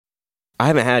I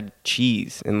haven't had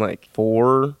cheese in like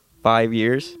 4-5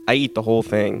 years. I eat the whole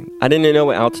thing. I didn't know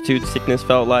what altitude sickness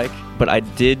felt like, but I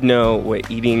did know what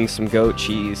eating some goat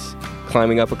cheese,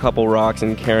 climbing up a couple rocks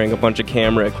and carrying a bunch of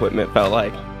camera equipment felt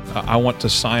like. I want to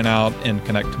sign out and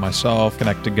connect to myself,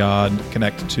 connect to God,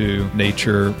 connect to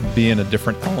nature, be in a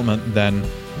different element than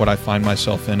what I find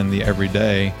myself in the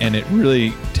everyday. And it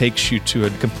really takes you to a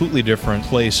completely different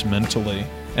place mentally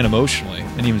and emotionally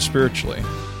and even spiritually.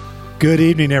 Good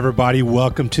evening, everybody.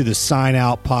 Welcome to the Sign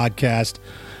Out podcast.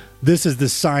 This is the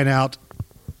Sign Out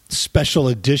special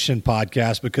edition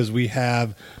podcast because we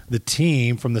have the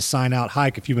team from the Sign Out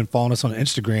hike. If you've been following us on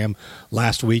Instagram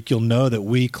last week, you'll know that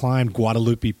we climbed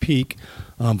Guadalupe Peak,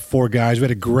 4 guys. We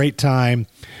had a great time,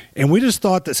 and we just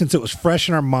thought that since it was fresh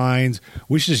in our minds,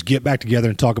 we should just get back together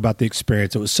and talk about the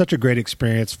experience. It was such a great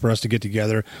experience for us to get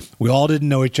together. We all didn't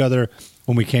know each other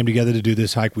when we came together to do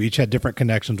this hike. We each had different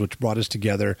connections, which brought us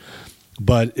together.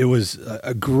 But it was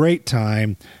a great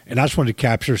time, and I just wanted to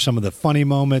capture some of the funny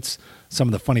moments, some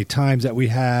of the funny times that we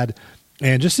had,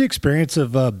 and just the experience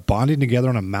of bonding together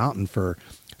on a mountain for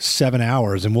 7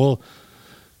 hours. And we'll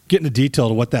get into detail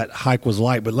to what that hike was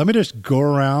like. But let me just go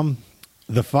around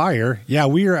the fire. Yeah,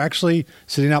 we are actually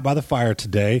sitting out by the fire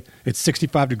today. It's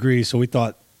 65 degrees, so we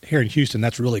thought here in Houston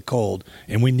that's really cold,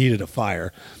 and we needed a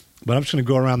fire. But I'm just going to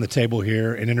go around the table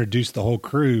here and introduce the whole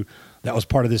crew that was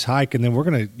part of this hike, and then we're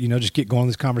going to, just get going with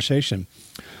this conversation.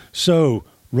 So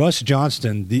Russ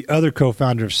Johnston, the other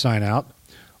co-founder of Sign Out,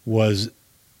 was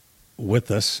with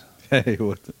us. Hey,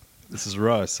 this is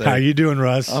Russ. Hey. How you doing,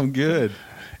 Russ? I'm good.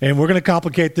 And we're going to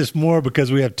complicate this more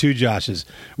because we have 2 Joshes.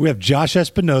 We have Josh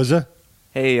Espinoza.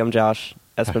 Hey, I'm Josh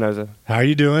Espinoza. How are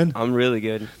you doing? I'm really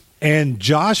good. And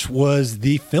Josh was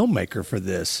the filmmaker for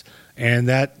this, and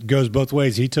that goes both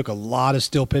ways. He took a lot of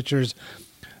still pictures,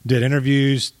 did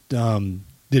interviews,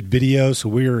 did videos, so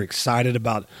we were excited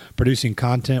about producing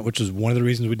content, which was one of the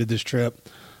reasons we did this trip.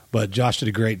 But Josh did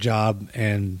a great job,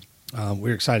 and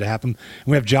we're excited to have him.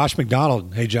 And we have Josh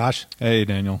McDonald. Hey, Josh. Hey,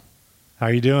 Daniel. How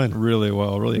are you doing? Really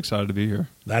well. Really excited to be here.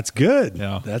 That's good.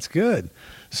 Yeah. That's good.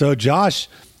 So, Josh,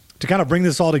 to kind of bring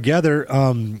this all together,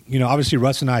 obviously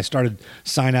Russ and I started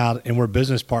Sign Out, and we're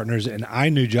business partners, and I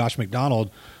knew Josh McDonald.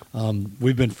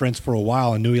 We've been friends for a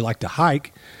while and knew he liked to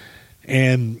hike.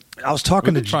 And I was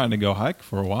talking We've been trying to go hike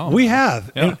for a while. We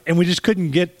have, yeah. and we just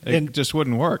couldn't get. It just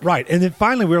wouldn't work. Right. And then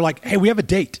finally we were like, hey, we have a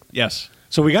date. Yes.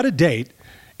 So we got a date.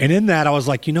 And in that, I was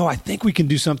like, I think we can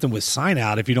do something with Sign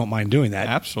Out if you don't mind doing that.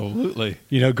 Absolutely.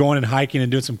 Going and hiking and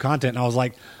doing some content. And I was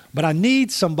like, but I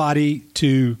need somebody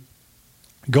to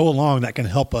go along that can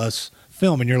help us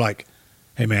film. And you're like,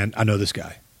 hey, man, I know this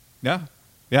guy. Yeah.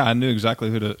 Yeah, I knew exactly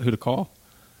who to call.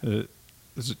 Is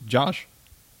it Josh?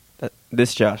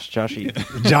 This Josh E.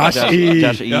 Josh E.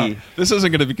 Josh E. Yeah. This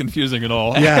isn't going to be confusing at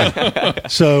all. Yeah.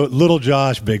 So little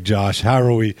Josh, big Josh,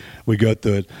 however we go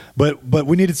through it. But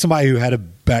we needed somebody who had a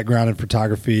background in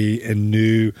photography and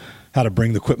knew how to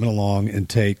bring the equipment along and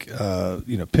take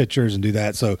pictures and do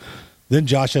that. So then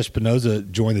Josh Espinoza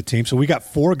joined the team. So we got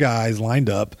 4 guys lined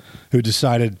up who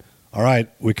decided, all right,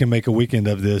 we can make a weekend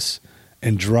of this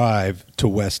and drive to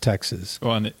West Texas.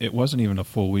 Well, and it wasn't even a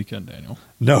full weekend, Daniel.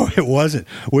 No, it wasn't,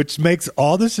 which makes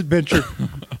all this adventure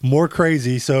more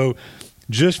crazy. So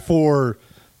just for,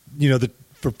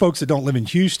 for folks that don't live in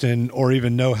Houston or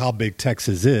even know how big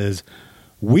Texas is,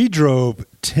 we drove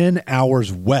 10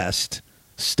 hours west,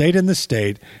 stayed in the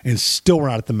state, and still were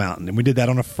out at the mountain. And we did that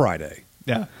on a Friday.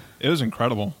 Yeah, it was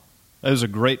incredible. It was a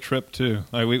great trip, too.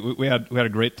 Like we had a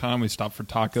great time. We stopped for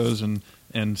tacos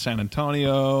in San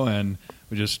Antonio, and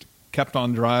we just kept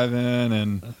on driving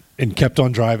and kept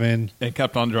on driving and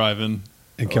kept on driving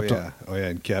and kept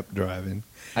and kept driving.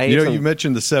 You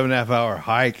mentioned the 7.5 hour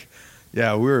hike.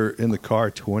 Yeah, we were in the car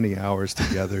 20 hours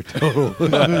together total.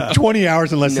 20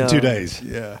 hours in less than 2 days.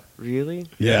 Yeah. Really?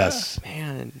 Yes.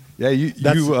 Man. Yeah,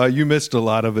 you missed a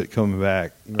lot of it coming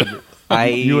back.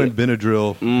 You and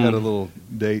Benadryl had a little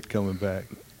date coming back.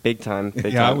 Big time.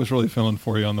 Yeah, I was really feeling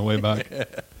for you on the way back.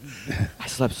 I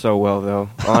slept so well, though.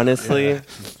 Honestly,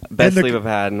 best sleep I've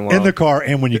had in a while. In the car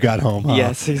and when you got home, huh?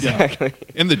 Yes, exactly.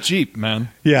 Yeah. In the Jeep, man.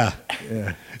 Yeah.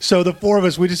 So the 4 of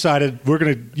us, we decided we're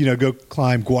going to, go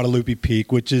climb Guadalupe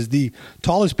Peak, which is the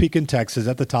tallest peak in Texas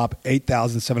at the top,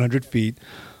 8,700 feet.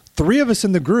 3 of us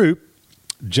in the group,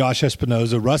 Josh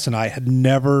Espinoza, Russ, and I, had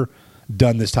never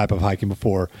done this type of hiking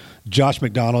before. Josh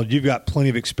McDonald, you've got plenty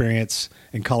of experience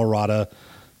in Colorado.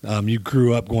 You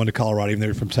grew up going to Colorado, even though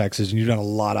you're from Texas, and you've done a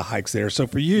lot of hikes there. So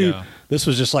for you, this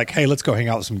was just like, hey, let's go hang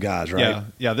out with some guys, right?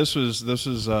 Yeah. This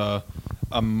was a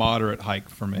moderate hike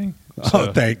for me. So,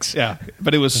 oh, thanks. Yeah,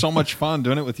 but it was so much fun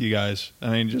doing it with you guys. I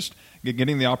mean, just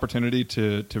getting the opportunity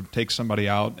to take somebody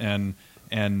out and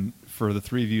and for the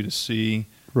three of you to see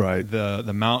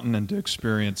the mountain and to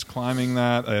experience climbing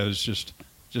that, it was just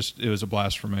it was a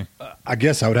blast for me. I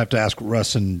guess I would have to ask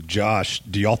Russ and Josh,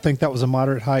 do y'all think that was a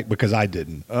moderate hike? Because I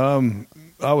didn't.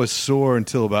 I was sore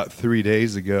until about 3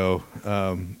 days ago.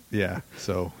 It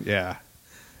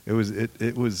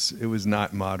was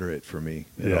not moderate for me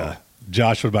at all.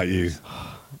 Josh, what about you?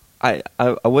 I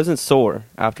wasn't sore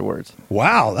afterwards.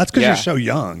 Wow, that's because you're so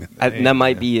young. That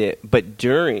might be it. But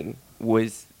during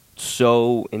was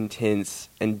so intense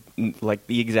and like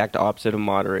the exact opposite of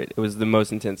moderate. It was the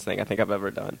most intense thing I think I've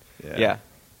ever done. Yeah.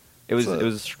 It was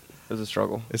a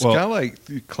struggle. It's kind of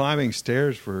like climbing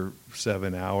stairs for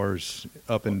 7 hours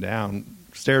up and down,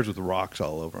 stairs with rocks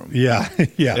all over them. Yeah.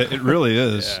 It really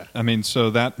is. Yeah. I mean,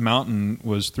 so that mountain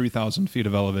was 3,000 feet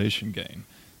of elevation gain,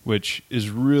 which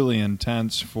is really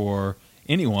intense for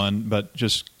anyone, but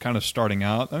just kind of starting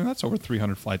out, I mean, that's over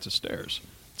 300 flights of stairs.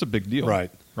 It's a big deal. Right.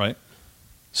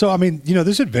 So, I mean,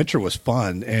 this adventure was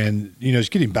fun. And,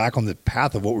 just getting back on the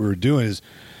path of what we were doing is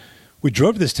we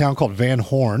drove to this town called Van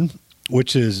Horn,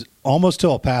 which is almost to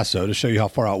El Paso, to show you how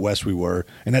far out west we were.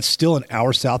 And that's still an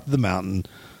hour south of the mountain.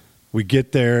 We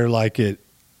get there like at,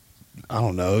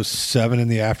 7 in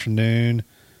the afternoon,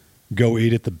 go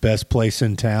eat at the best place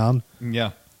in town.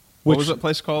 Yeah. What was that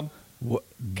place called?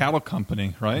 Cattle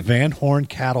Company, right? Van Horn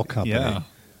Cattle Company. Yeah.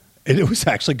 And it was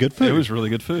actually good food. It was really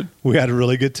good food. We had a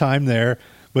really good time there.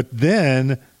 But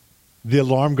then the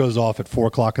alarm goes off at 4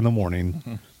 o'clock in the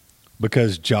morning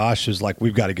because Josh is like,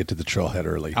 we've got to get to the trailhead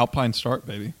early. Alpine start,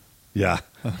 baby. Yeah.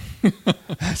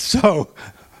 So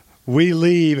we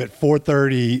leave at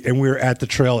 4:30 and we're at the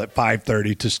trail at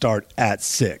 5:30 to start at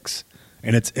 6.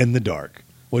 And it's in the dark.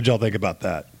 What'd y'all think about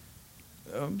that?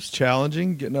 It was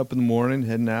challenging, getting up in the morning,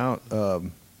 heading out.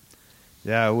 It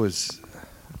was...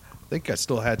 I think I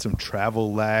still had some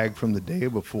travel lag from the day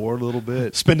before a little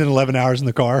bit. Spending 11 hours in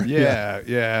the car? Yeah.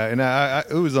 And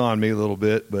it was on me a little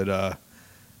bit, but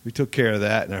we took care of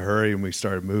that in a hurry and we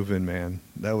started moving, man.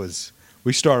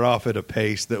 We started off at a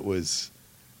pace that was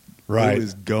right. It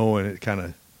was going. It kind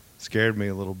of scared me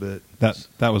a little bit. That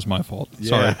was my fault.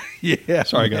 Sorry. Yeah.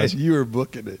 Sorry, guys. You were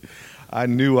booking it. I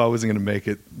knew I wasn't going to make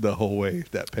it the whole way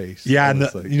at that pace. Yeah, and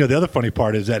the other funny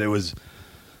part is that it was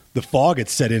the fog had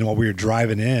set in while we were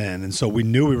driving in, and so we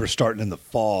knew we were starting in the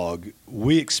fog.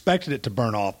 We expected it to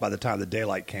burn off by the time the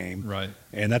daylight came. Right.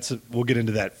 And we'll get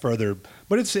into that further.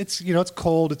 But it's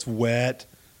cold, it's wet.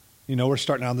 We're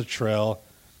starting out on the trail,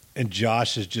 and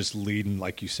Josh is just leading,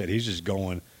 like you said. He's just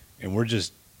going, and we're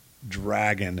just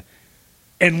dragging.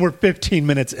 And we're 15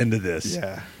 minutes into this.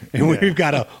 Yeah. And we've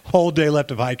got a whole day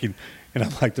left of hiking, and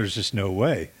I'm like, there's just no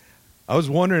way. I was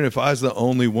wondering if I was the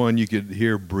only one you could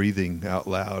hear breathing out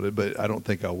loud, but I don't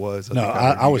think I was.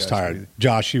 I was tired. Breathing.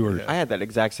 Josh, you were. Yeah. I had that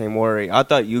exact same worry. I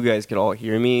thought you guys could all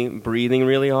hear me breathing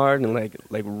really hard and like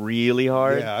really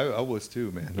hard. Yeah, I was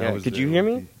too, man. Yeah. Could you hear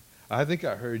me? I think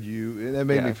I heard you, and that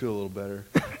made me feel a little better.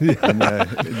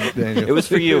 It was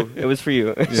for you. It was for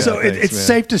you. Yeah, so it's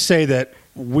safe to say that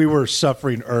we were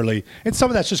suffering early, and some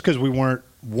of that's just because we weren't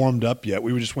warmed up yet.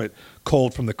 We just went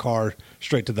cold from the car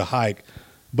straight to the hike.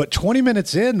 But 20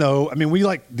 minutes in, though, I mean,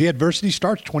 the adversity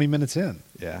starts 20 minutes in.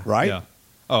 Yeah. Right? Yeah.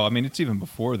 Oh, I mean, it's even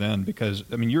before then because,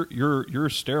 I mean, you're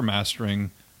stair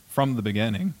mastering from the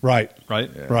beginning. Right.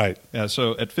 Right? Yeah. Right. Yeah,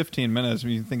 so at 15 minutes,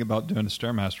 when you think about doing a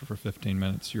Stairmaster for 15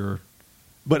 minutes,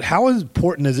 But how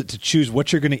important is it to choose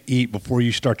what you're going to eat before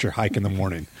you start your hike in the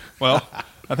morning? Well,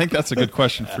 I think that's a good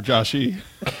question for Josh E.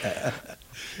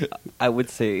 I would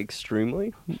say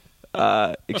extremely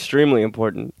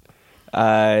important.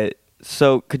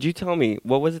 So could you tell me,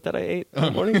 what was it that I ate in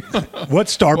the morning? What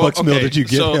Starbucks meal did you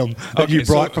give him that you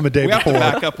brought from a day before? We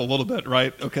have to back up a little bit,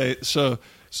 right? Okay, so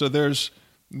there's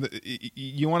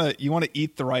you want to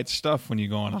eat the right stuff when you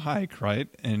go on a hike, right?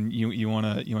 And you want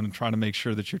to try to make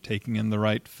sure that you're taking in the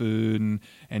right food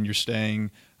and you're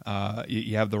staying.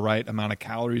 You have the right amount of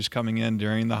calories coming in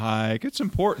during the hike. It's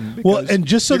important. Well, and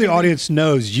just so the audience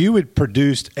knows, you had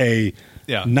produced a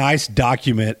nice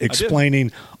document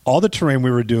explaining all the terrain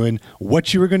we were doing,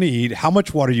 what you were going to eat, how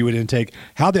much water you would intake,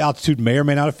 how the altitude may or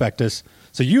may not affect us.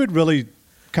 So you had really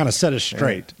kind of set us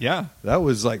straight. Yeah. That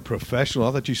was like professional.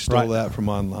 I thought you stole that from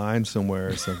online somewhere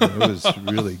or something. It was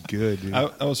really good, dude.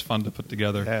 That was fun to put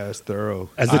together. Yeah, it was thorough.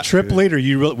 As the trip leader,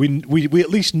 we at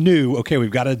least knew, okay,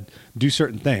 we've got to do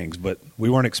certain things, but we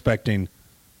weren't expecting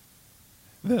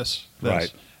this.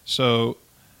 Right. So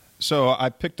I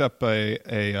picked up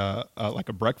a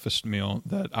breakfast meal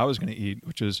that I was going to eat,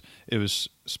 it was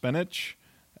spinach,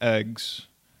 eggs,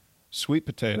 sweet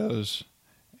potatoes,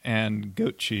 and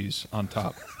goat cheese on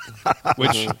top.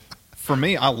 Which For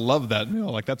me, I love that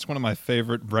meal. Like, that's one of my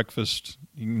favorite breakfast,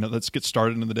 let's get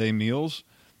started in the day meals.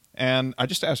 And I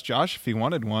just asked Josh if he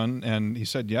wanted one, and he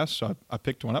said yes, so I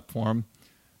picked one up for him.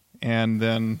 And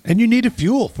you need a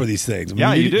fuel for these things. I mean,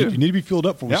 Yeah, you do. You need to be fueled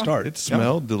up when we start. It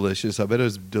smelled delicious. I bet it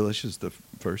was delicious the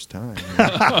first time.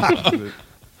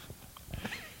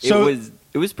 So-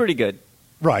 it was pretty good.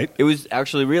 Right. It was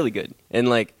actually really good, and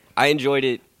like I enjoyed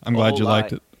it. I'm glad you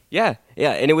liked it. Yeah,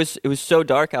 and it was so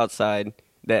dark outside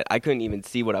that I couldn't even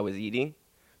see what I was eating.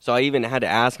 So I even had to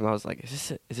ask him. I was like,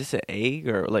 "Is this an egg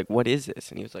or like what is this?"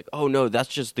 And he was like, "Oh no, that's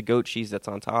just the goat cheese that's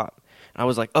on top." And I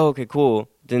was like, "Oh, okay, cool."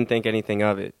 Didn't think anything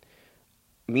of it.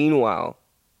 Meanwhile,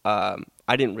 I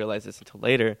didn't realize this until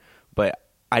later, but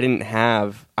I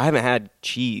haven't had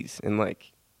cheese in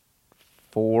like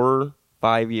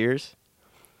 4-5 years.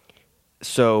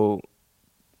 So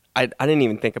I didn't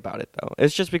even think about it though.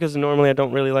 It's just because normally I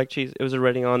don't really like cheese. It was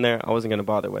already on there. I wasn't going to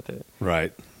bother with it.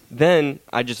 Right. Then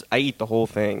I eat the whole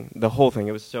thing. The whole thing.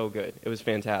 It was so good. It was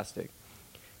fantastic.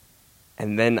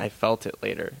 And then I felt it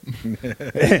later.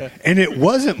 And it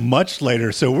wasn't much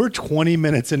later. So we're 20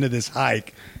 minutes into this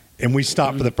hike, and we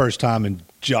stopped for the first time, and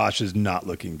Josh is not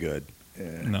looking good.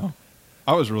 Yeah. No.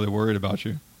 I was really worried about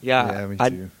you. Yeah, me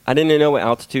too. I didn't know what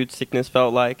altitude sickness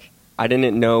felt like. I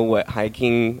didn't know what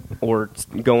hiking or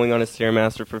going on a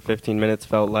Stairmaster for 15 minutes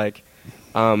felt like.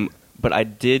 But I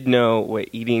did know what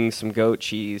eating some goat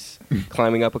cheese,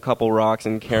 climbing up a couple rocks,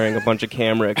 and carrying a bunch of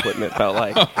camera equipment felt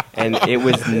like. And it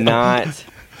was not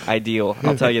ideal,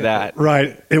 I'll tell you that.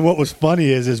 Right. And what was funny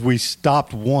is we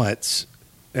stopped once,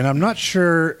 and I'm not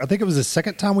sure, I think it was the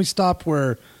second time we stopped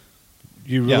where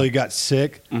you really got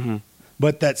sick. Mm-hmm.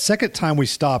 But that second time we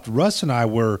stopped, Russ and I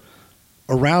were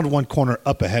around one corner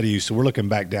up ahead of you, so we're looking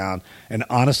back down. And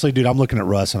honestly, dude, I'm looking at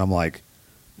Russ, and I'm like,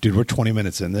 dude, we're 20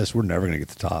 minutes in this. We're never going to get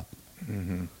to the top.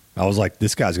 Mm-hmm. I was like,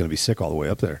 this guy's going to be sick all the way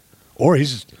up there. Or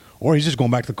he's just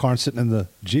going back to the car and sitting in the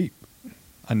Jeep.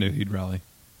 I knew he'd rally.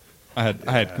 I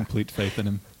had complete faith in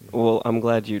him. Well, I'm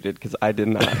glad you did, because I did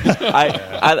not.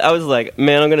 I was like,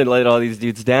 man, I'm going to let all these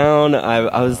dudes down.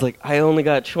 I was like, I only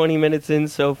got 20 minutes in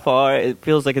so far. It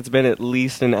feels like it's been at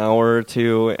least an hour or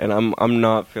two, and I'm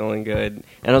not feeling good.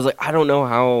 And I was like, I don't know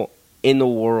how in the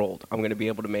world I'm going to be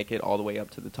able to make it all the way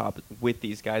up to the top with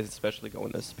these guys, especially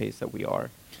going this pace that we are.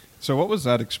 So what was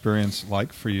that experience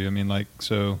like for you? I mean, like,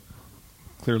 so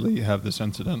clearly you have this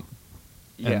incident.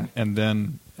 Yeah. And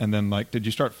then like, did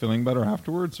you start feeling better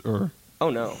afterwards, or?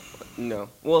 Oh, no.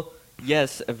 Well,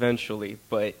 yes, eventually,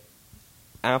 but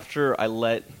after I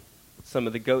let some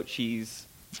of the goat cheese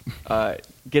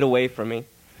get away from me,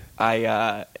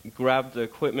 I grabbed the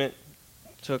equipment,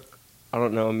 took, I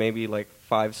don't know, maybe like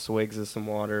 5 swigs of some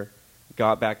water,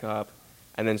 got back up,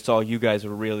 and then saw you guys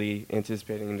were really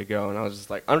anticipating to go, and I was just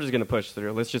like, I'm just going to push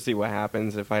through. Let's just see what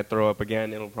happens. If I throw up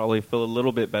again, it'll probably feel a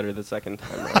little bit better the second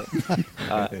time,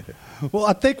 right? Well,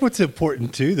 I think what's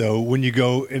important, too, though, when you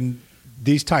go in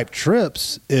these type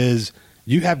trips is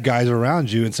you have guys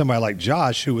around you, and somebody like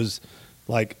Josh who was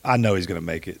like, I know he's going to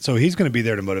make it. So he's going to be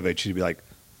there to motivate you to be like,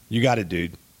 you got it,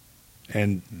 dude.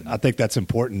 And I think that's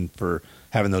important for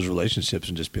having those relationships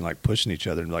and just being like pushing each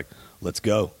other and like, let's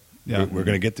go. Yeah. We're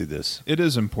going to get through this. It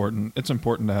is important. It's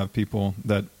important to have people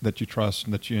that you trust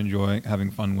and that you enjoy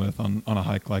having fun with on a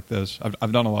hike like this.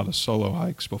 I've done a lot of solo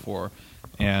hikes before,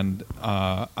 and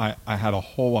I had a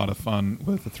whole lot of fun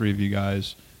with the three of you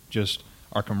guys. Just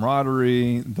our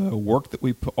camaraderie, the work that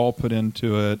we all put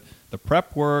into it, the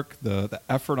prep work, the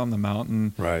effort on the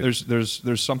mountain. Right.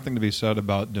 There's something to be said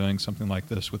about doing something like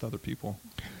this with other people.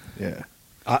 Yeah.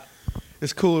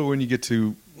 It's cooler when you get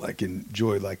to like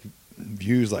enjoy like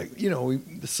views, like,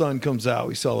 the sun comes out,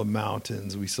 we saw the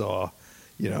mountains, we saw,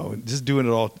 just doing it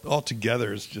all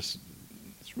together is just,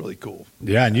 it's really cool.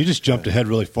 Yeah, and you just jumped ahead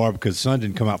really far because the sun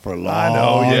didn't come out for a long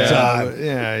time.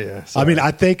 Yeah. I mean, I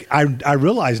think I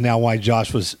realize now why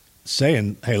Josh was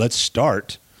saying, hey, let's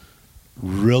start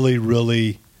really,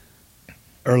 really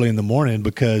early in the morning,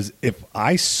 because if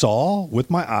I saw with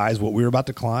my eyes what we were about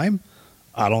to climb,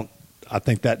 I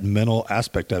think that mental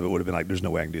aspect of it would have been like, there's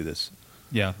no way I can do this.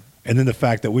 Yeah. And then the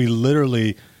fact that we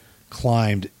literally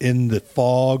climbed in the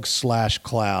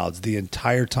fog/clouds the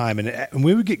entire time. And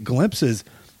we would get glimpses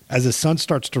as the sun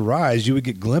starts to rise, you would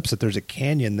get glimpses that there's a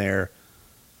canyon there.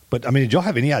 But, I mean, did y'all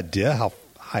have any idea how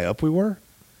high up we were?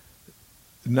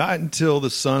 Not until the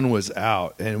sun was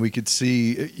out and we could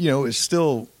see, it's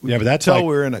still, but that's tell like,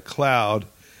 we're in a cloud.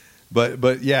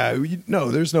 But yeah,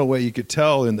 there's no way you could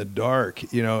tell in the dark.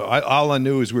 All I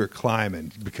knew is we were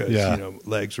climbing because,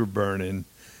 legs were burning,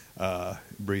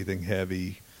 breathing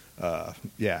heavy.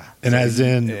 Yeah. And So as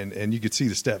in- and you could see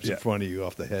the steps Yeah. in front of you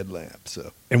off the headlamp.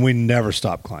 So And we never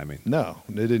stopped climbing. no,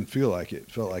 it didn't feel like it.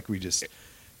 It felt like we just.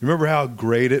 Remember how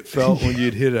great it felt when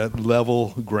you'd hit a level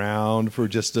ground for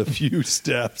just a few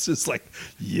steps? It's like,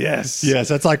 yes. Yes,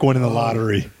 that's like winning the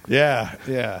lottery. Yeah,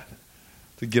 yeah.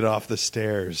 To get off the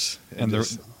stairs. And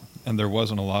there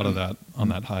wasn't a lot of that on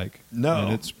that hike. No.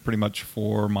 And it's pretty much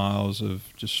 4 miles of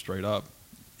just straight up.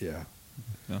 Yeah.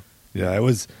 Yeah,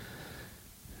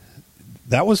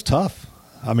 that was tough.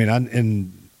 I mean,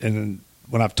 and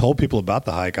when I've told people about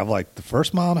the hike, I'm like, the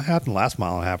first mile and a half and the last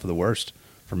mile and a half are the worst.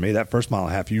 For me, that first mile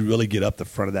and a half, you really get up the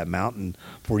front of that mountain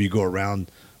before you go around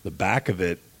the back of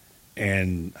it.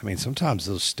 And, I mean, sometimes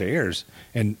those stairs,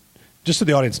 and just so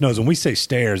the audience knows, when we say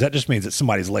stairs, that just means that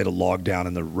somebody's laid a log down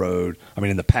in the road,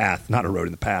 in the path, not a road,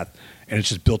 in the path, and it's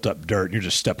just built up dirt, and you're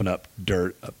just stepping up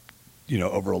dirt, up,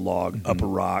 over a log, up a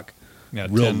rock. Yeah,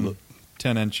 Real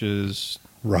 10 inches,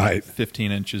 Right.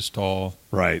 15 inches tall.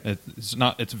 Right.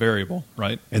 It's variable,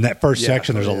 right? In that first Yeah.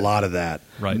 section, there's Oh, a yeah. lot of that.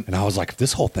 Right. And I was like, if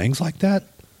this whole thing's like that,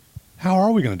 how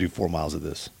are we going to do 4 miles of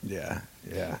this? Yeah.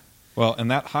 Yeah. Well, and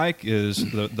that hike is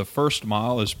the first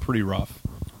mile is pretty rough.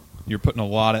 You're putting a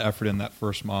lot of effort in that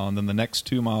first mile, and then the next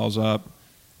 2 miles up,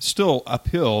 still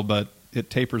uphill, but it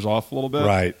tapers off a little bit.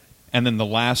 Right. And then the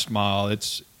last mile,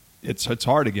 it's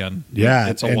hard again. Yeah.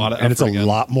 It's a lot of effort. And it's a again.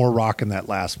 lot more rock in that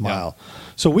last mile.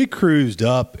 So we cruised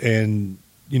up and,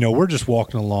 we're just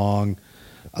walking along.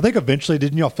 I think eventually,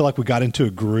 didn't y'all feel like we got into a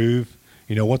groove?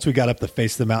 Once we got up the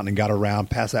face of the mountain and got around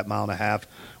past that mile and a half,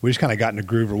 we just kind of got in a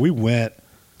groove where we went.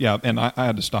 Yeah, and I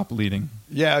had to stop leading.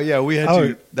 Yeah, we had Oh.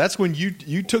 to. That's when you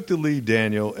took the lead,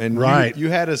 Daniel, and Right. you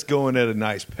had us going at a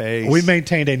nice pace. We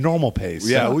maintained a normal pace.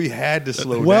 Yeah, we had to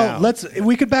slow Well, down.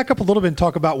 we could back up a little bit and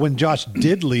talk about when Josh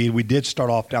did lead. We did start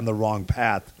off down the wrong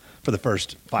path for the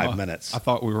first 5 minutes. I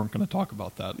thought we weren't going to talk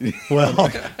about that. Well,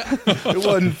 It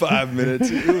wasn't 5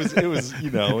 minutes. It was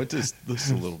it just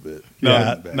a little bit.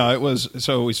 No, it was.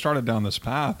 So we started down this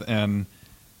path, and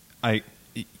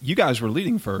you guys were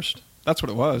leading first. That's what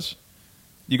it was.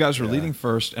 You guys were leading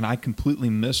first, and I completely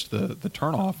missed the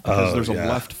turnoff because there's a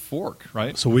left fork,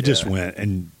 right? so we just went,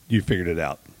 and you figured it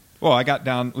out. Well, we got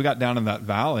down in that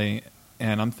valley,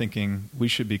 and I'm thinking we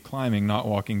should be climbing, not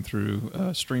walking through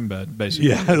a stream bed, basically.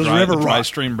 Yeah, it was dry, river the dry rock.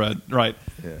 stream bed, right?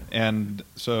 Yeah. And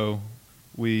so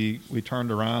we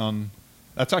turned around.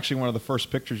 That's actually one of the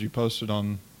first pictures you posted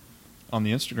on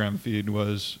the Instagram feed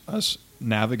was us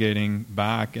navigating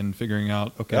back and figuring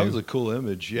out. Okay, That was a cool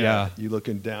image. Yeah. Yeah. You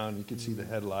looking down, you could see the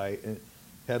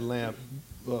headlamp.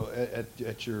 Well,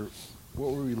 at your.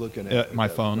 What were we looking at? my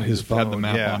phone. His had the phone,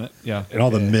 map yeah. on it. Yeah. And all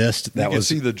the mist, You that could was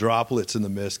see the droplets in the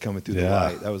mist coming through the Yeah.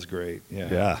 light. That was great. Yeah.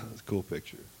 Yeah. That was a cool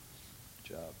picture.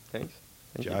 Good job. Thanks.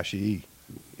 Thank you. Josh E.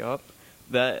 Yup.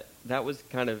 That was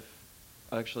kind of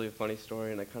actually a funny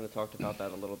story, and I kind of talked about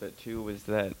that a little bit too, was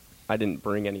that I didn't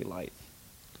bring any lights.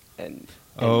 And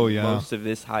Oh, yeah. most of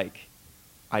this hike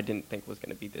I didn't think was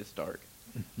going to be this dark.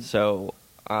 So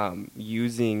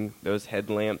using those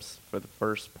headlamps for the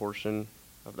first portion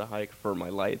of the hike for my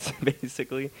lights,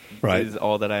 basically, Right. is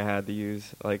all that I had to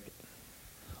use.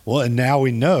 well. And now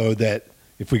we know that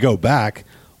if we go back,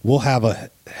 we'll have a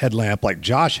headlamp like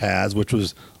Josh has, which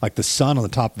was like the sun on the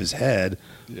top of his head,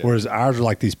 whereas ours are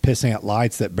like these pissant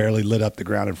lights that barely lit up the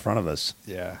ground in front of us.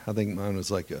 Yeah. I think mine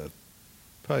was like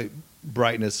probably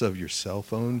brightness of your cell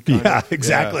phone. Yeah, of.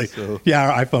 exactly. Yeah, so, Yeah,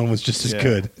 our iPhone was just as yeah,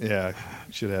 good. Yeah.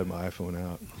 Should have had my iPhone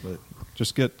out. But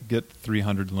Just get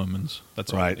 300 lumens.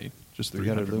 That's all Right. I need. Just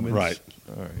 300 lumens? Right.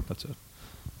 All right. That's it.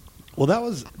 Well, that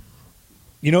was,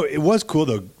 it was cool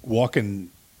though, walking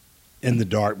in the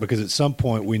dark, because at some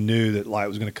point we knew that light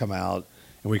was going to come out,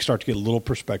 and we start to get a little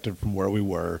perspective from where we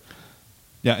were.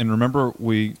 Yeah, and remember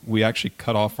we actually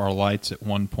cut off our lights at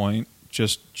one point,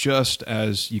 just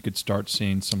as you could start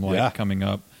seeing some light Yeah. coming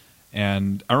up.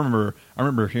 And I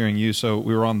remember hearing you. So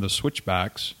we were on the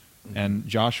switchbacks, and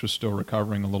Josh was still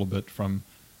recovering a little bit from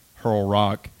Hurl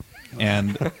Rock,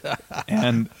 and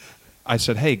I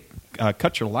said, "Hey,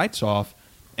 cut your lights off."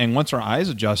 And once our eyes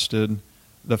adjusted,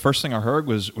 the first thing I heard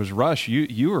was Rush.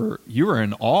 You were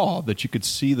in awe that you could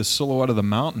see the silhouette of the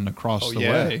mountain across the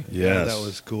way. Yeah, Yes. that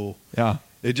was cool. Yeah.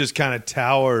 It just kind of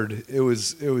towered. It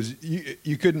was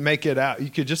you couldn't make it out. You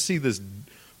could just see this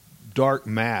dark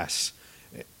mass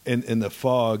in the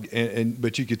fog,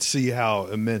 but you could see how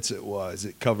immense it was.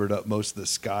 It covered up most of the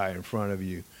sky in front of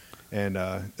you, and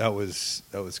that was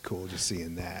cool just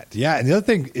seeing that. Yeah, and the other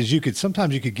thing is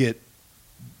sometimes you could get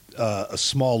a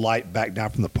small light back down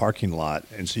from the parking lot,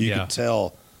 and so you Yeah. could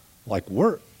tell, like,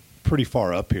 we're pretty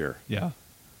far up here. Yeah.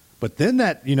 But then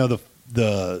that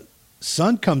the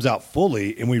sun comes out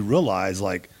fully, and we realize,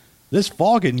 like, this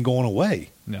fog isn't going away.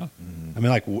 Yeah. I mean,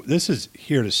 like, this is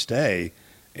here to stay,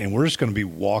 and we're just going to be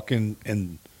walking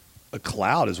in a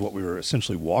cloud is what we were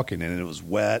essentially walking in, and it was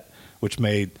wet, which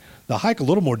made the hike a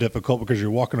little more difficult because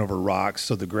you're walking over rocks,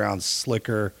 so the ground's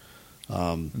slicker.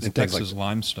 It's and Texas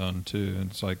limestone, too.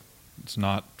 It's like, it's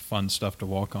not fun stuff to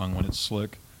walk on when it's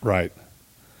slick. Right.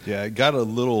 Yeah, it got a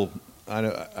little. I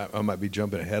know I might be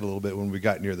jumping ahead a little bit when we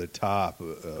got near the top.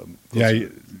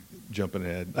 Jumping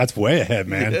ahead. That's way ahead,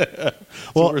 man. Yeah.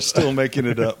 Well, So we're still making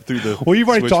it up through the. Well, you've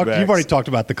already switchbacks. talked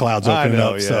about the clouds I opening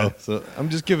know, up. yeah. So I'm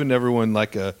just giving everyone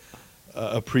like a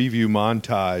preview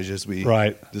montage as we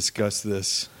discuss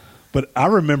this. But I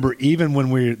remember even when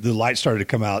the lights started to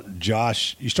come out,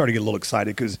 Josh, you started to get a little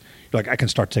excited because you're like, I can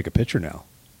start to take a picture now.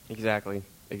 Exactly.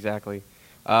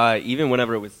 Even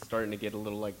whenever it was starting to get a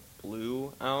little like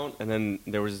blue out, and then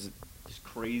there was this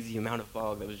crazy amount of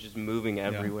fog that was just moving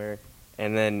everywhere,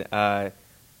 and then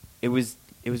it was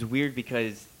weird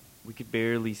because we could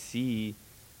barely see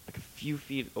like a few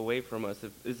feet away from us.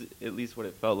 Is at least what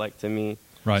it felt like to me.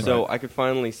 Right. So I could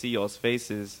finally see y'all's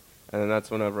faces, and then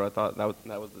that's whenever I thought that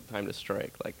was the time to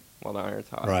strike, like while the iron's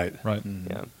hot. Right.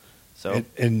 Yeah. So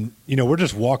and we're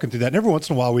just walking through that, and every once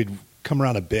in a while we'd come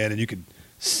around a bend, and you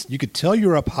could tell you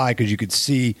were up high because you could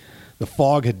see the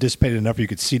fog had dissipated enough where you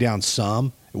could see down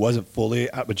some. It wasn't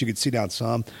fully out, but you could see down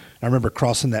some. I remember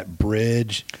crossing that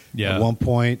bridge at one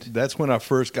point. That's when I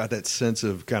first got that sense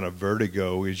of kind of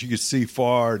vertigo, is you could see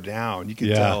far down. You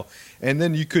could tell. And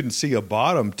then you couldn't see a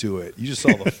bottom to it. You just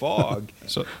saw the fog.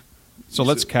 So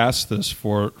let's cast this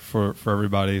for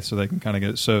everybody so they can kind of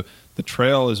get it. So the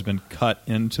trail has been cut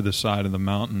into the side of the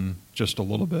mountain just a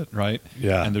little bit, right?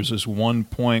 Yeah. And there's this one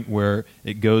point where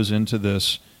it goes into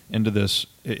this.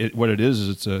 What it is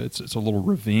it's a little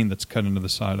ravine that's cut into the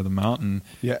side of the mountain.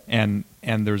 Yeah. And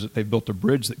they've built a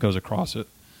bridge that goes across it.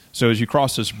 So as you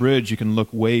cross this bridge, you can look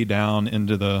way down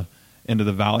into the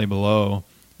valley below.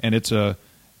 And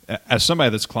as somebody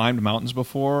that's climbed mountains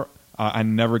before, I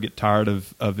never get tired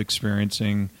of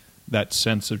experiencing that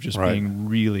sense of just being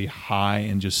really high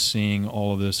and just seeing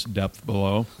all of this depth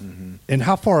below. Mm-hmm. And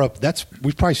how far up?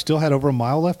 We probably still had over a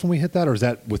mile left when we hit that, or is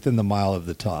that within the mile of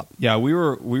the top? Yeah, we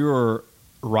were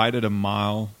right at a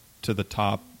mile to the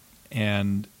top,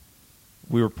 and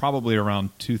we were probably around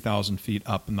 2,000 feet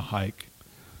up in the hike.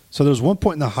 So there's one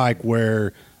point in the hike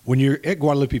where when you're at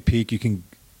Guadalupe Peak,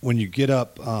 when you get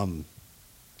up, I don't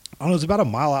know, it was about a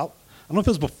mile out. I don't know if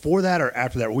it was before that or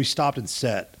after that. We stopped and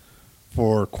sat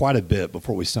for quite a bit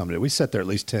before we summited. We sat there at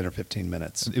least 10 or 15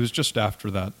 minutes. It was just after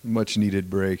that. Much needed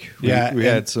break. We Yeah,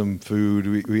 had some food.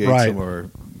 We ate Right. some of our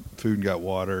food and got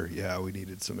water. Yeah, we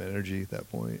needed some energy at that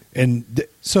point. And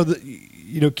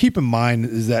keep in mind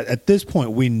is that at this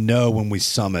point we know when we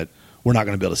summit we're not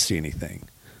going to be able to see anything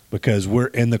because we're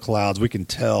in the clouds. We can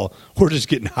tell we're just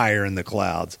getting higher in the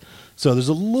clouds. So there's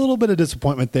a little bit of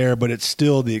disappointment there, but it's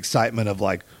still the excitement of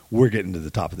like we're getting to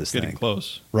the top of this Getting thing.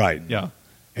 close. Right. Yeah.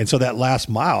 And so that last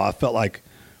mile, I felt like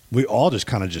we all just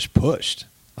kind of just pushed.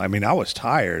 I mean, I was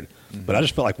tired, but I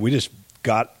just felt like we just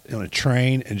got on a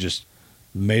train and just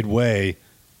made way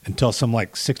until some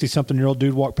like 60-something-year-old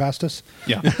dude walked past us.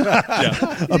 Yeah.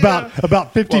 Yeah.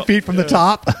 About 50 feet from the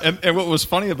top. And what was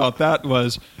funny about that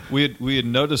was we had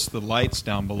noticed the lights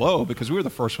down below because we were the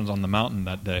first ones on the mountain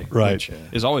that day. Right. Which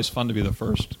is always fun to be the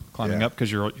first climbing up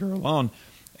because you're alone.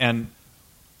 And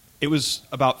it was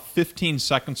about 15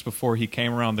 seconds before he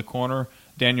came around the corner.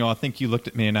 Daniel, I think you looked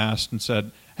at me and asked and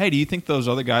said, "Hey, do you think those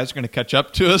other guys are going to catch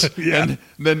up to us?" Yeah. And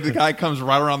then the guy comes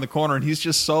right around the corner and he's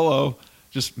just solo,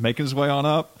 just making his way on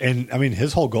up. And I mean,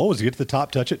 his whole goal was to get to the top,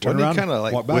 touch it, turn Wasn't around, he kind of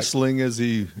walk like back. whistling as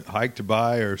he hiked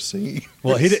by or singing?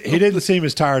 Well, he didn't seem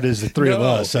as tired as the three of No.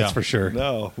 us. That's Yeah. for sure.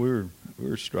 No, we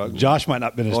were struggling. Josh might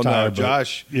not have been as Well, tired. no,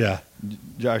 but-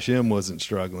 Josh M wasn't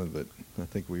struggling, but I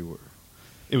think we were.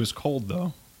 It was cold,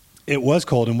 though. It was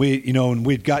cold, and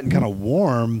we'd gotten kind of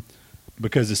warm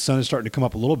because the sun is starting to come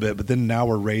up a little bit. But then now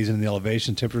we're raising the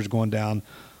elevation, temperature's going down.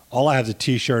 All I have is a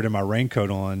t-shirt and my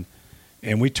raincoat on,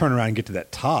 and we turn around and get to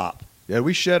that top. Yeah,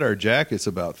 we shed our jackets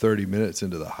about 30 minutes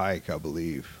into the hike, I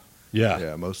believe. Yeah,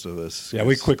 Yeah, most of us.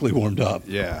 we quickly warmed up.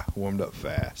 Yeah, warmed up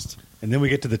fast. And then we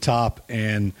get to the top,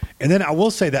 and then I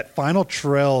will say that final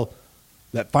trail,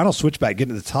 that final switchback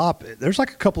getting to the top, there's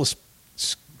like a couple of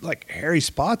like hairy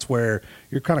spots where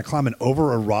you're kind of climbing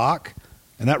over a rock,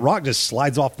 and that rock just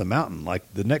slides off the mountain. Like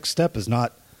the next step is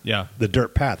not the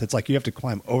dirt path. It's like you have to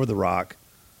climb over the rock.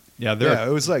 Yeah, Yeah,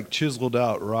 it was like chiseled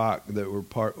out rock that were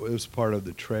part. It was part of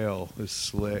the trail. It was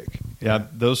slick. Yeah,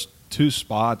 those two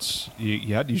spots,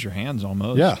 you had to use your hands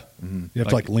almost. Yeah, Mm-hmm. you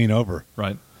have to lean over.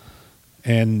 Right.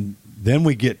 And then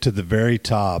we get to the very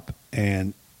top,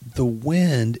 and the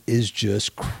wind is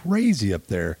just crazy up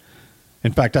there.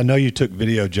 In fact, I know you took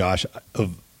video, Josh,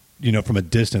 of from a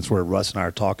distance where Russ and I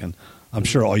are talking. I'm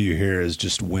sure all you hear is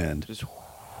just wind. Just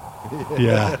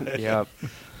Yeah. Yep.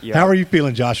 How are you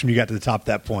feeling, Josh, when you got to the top of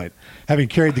that point? Having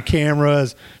carried the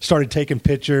cameras, started taking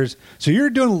pictures. So you're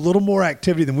doing a little more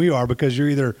activity than we are because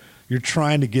you're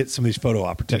trying to get some of these photo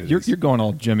opportunities. You're going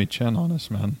all Jimmy Chin on us,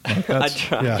 man. Like I that's,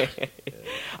 try. Yeah.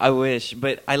 I wish,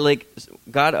 but I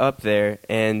got up there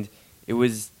and it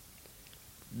was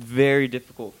very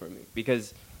difficult for me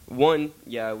because one,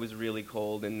 it was really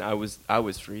cold and I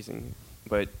was freezing.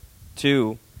 But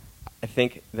two, I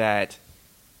think that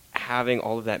having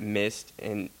all of that mist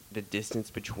and the distance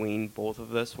between both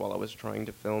of us while I was trying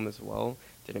to film as well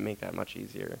didn't make that much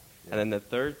easier. And then the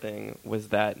third thing was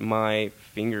that my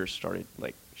fingers started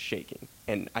shaking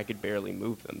and I could barely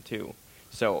move them too.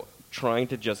 So trying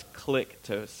to just click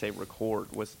to say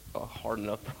record was a hard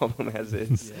enough problem as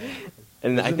is.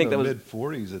 And I think that was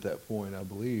mid-40s at that point, I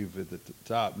believe, at the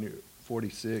top, near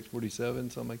 46,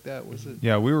 47, something like that, was it?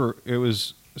 Yeah,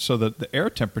 so the air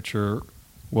temperature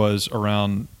was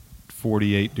around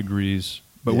 48 degrees,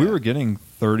 but we were getting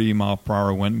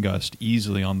 30-mile-per-hour wind gust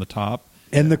easily on the top.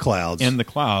 In the clouds.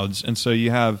 And so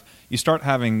you start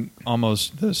having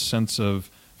almost this sense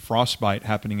of frostbite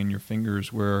happening in your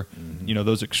fingers where,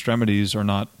 those extremities are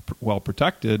not well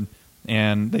protected.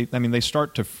 And they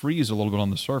start to freeze a little bit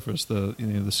on the surface.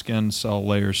 The skin cell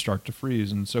layers start to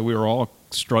freeze, and so we were all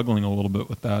struggling a little bit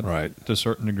with that, right, to a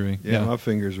certain degree. Yeah, my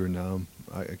fingers were numb.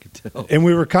 I could tell. And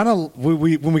we were kind of when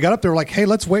we got up there, we're like, hey,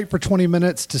 let's wait for 20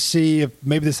 minutes to see if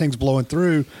maybe this thing's blowing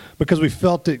through because we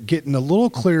felt it getting a little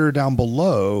clearer down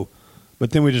below,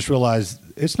 but then we just realized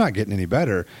it's not getting any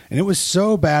better, and it was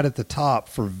so bad at the top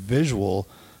for visual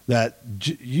that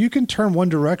you can turn one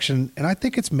direction, and I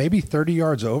think it's maybe 30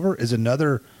 yards over is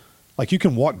another, you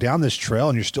can walk down this trail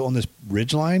and you're still on this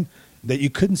ridge line that you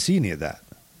couldn't see any of that.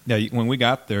 Yeah, when we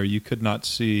got there, you could not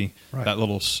see that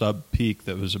little sub-peak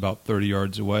that was about 30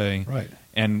 yards away. Right.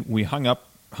 And we hung out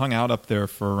up there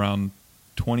for around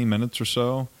 20 minutes or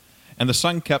so, and the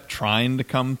sun kept trying to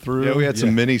come through. Yeah, we had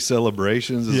some mini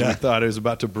celebrations as we thought it was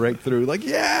about to break through.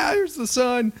 Here's the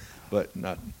sun. But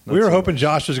not we were so hoping much.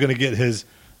 Josh was going to get his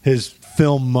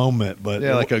film moment, but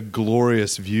like a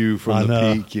glorious view from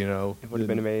the peak, It would have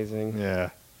been amazing. Yeah.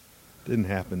 Didn't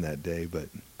happen that day, but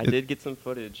I did get some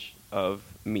footage of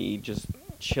me just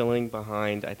chilling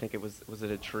behind, I think it was it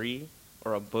a tree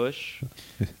or a bush?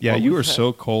 Yeah, you were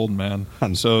so cold, man.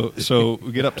 So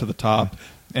we get up to the top,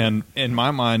 and in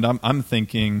my mind, I'm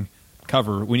thinking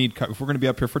cover. We need if we're going to be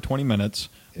up here for 20 minutes,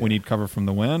 we need cover from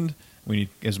the wind. We need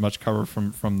as much cover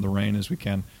from the rain as we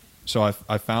can. So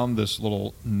I found this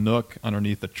little nook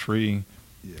underneath a tree,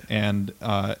 and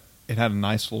it had a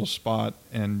nice little spot.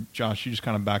 And Josh, you just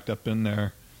kind of backed up in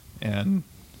there, and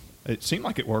it seemed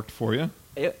like it worked for you.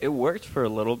 It worked for a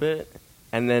little bit,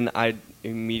 and then I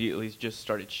immediately just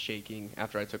started shaking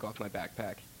after I took off my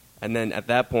backpack. And then at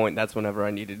that point, that's whenever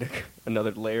I needed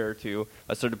another layer or two.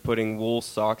 I started putting wool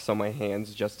socks on my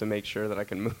hands just to make sure that I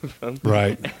can move them.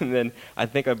 Right. And then I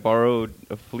think I borrowed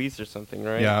a fleece or something,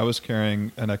 right? Yeah, I was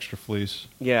carrying an extra fleece.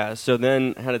 Yeah, so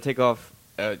then I had to take off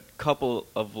a couple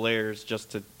of layers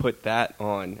just to put that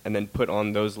on, and then put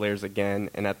on those layers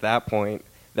again. And at that point,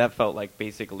 that felt like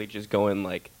basically just going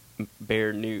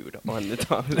bare nude on the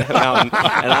top of that mountain.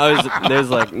 And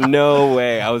there's no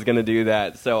way I was going to do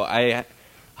that. So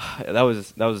that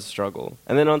was a struggle.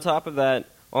 And then on top of that,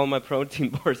 all my protein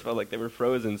bars felt like they were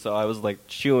frozen, so I was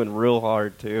chewing real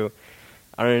hard too.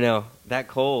 I don't know. That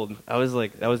cold, that was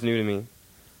new to me.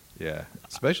 Yeah,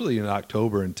 especially in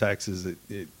October in Texas,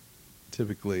 it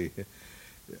typically,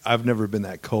 I've never been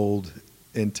that cold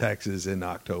in Texas in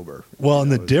October. Well,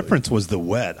 and the difference was the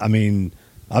wet. I mean,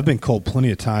 I've been cold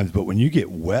plenty of times, but when you get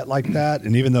wet like that,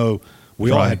 and even though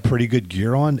we all had pretty good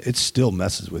gear on, it still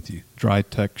messes with you. Dry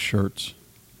tech shirts.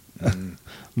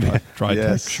 Dry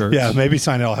Yes. tech shirts. Yeah, maybe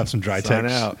Sign Out will have some dry Sign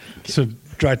tech. Out. Some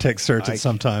dry tech shirts at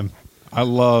some time. I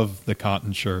love the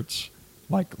cotton shirts.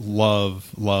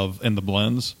 Love, and the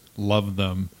blends, love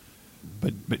them.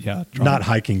 But yeah, not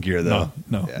hiking gear though.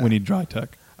 No, Yeah. we need dry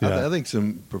tech. Yeah. I think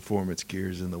some performance gear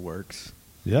is in the works.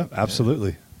 Yeah,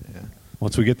 absolutely. Yeah.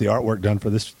 Once we get the artwork done for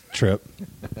this trip.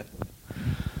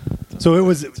 So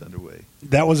It's underway.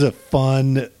 that was a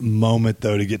fun moment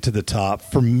though to get to the top.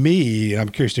 For me, and I'm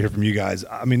curious to hear from you guys.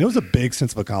 I mean, it was a big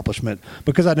sense of accomplishment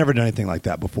because I'd never done anything like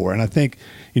that before. And I think,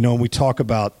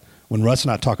 when Russ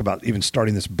and I talk about even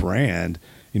starting this brand,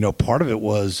 part of it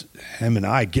was him and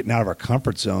I getting out of our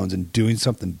comfort zones and doing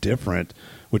something different,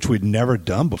 which we'd never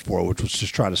done before, which was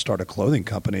just try to start a clothing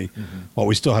company while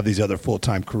we still have these other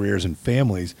full-time careers and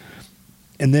families.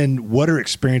 And then what are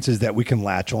experiences that we can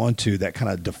latch onto that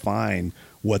kind of define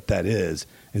what that is?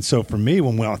 And so for me,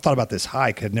 when I thought about this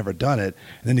hike, I had never done it.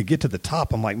 And then to get to the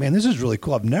top, I'm like, man, this is really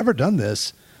cool. I've never done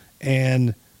this.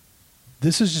 And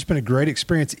this has just been a great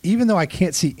experience. Even though I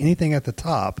can't see anything at the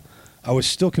top, I was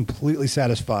still completely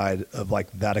satisfied of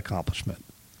like that accomplishment.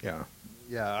 Yeah.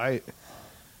 Yeah. I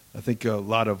think a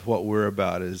lot of what we're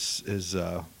about is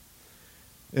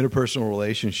interpersonal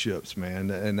relationships, man.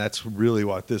 And that's really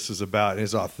what this is about.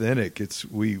 It's authentic. It's,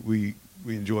 we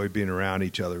enjoy being around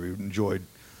each other. We enjoyed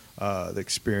the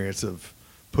experience of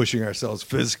pushing ourselves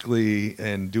physically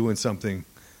and doing something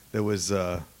that was,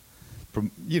 had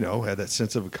that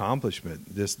sense of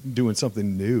accomplishment, just doing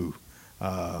something new.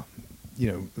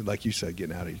 Like you said,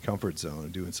 getting out of your comfort zone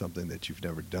and doing something that you've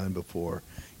never done before,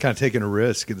 kind of taking a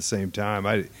risk at the same time.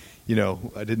 I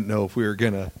didn't know if we were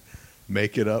going to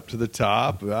make it up to the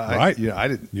top. Right. I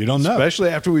didn't. You don't know. Especially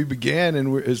after we began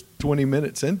and we're 20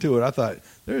 minutes into it, I thought,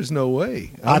 there's no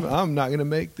way. I'm not going to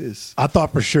make this. I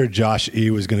thought for sure Josh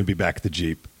E. was going to be back at the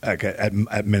Jeep at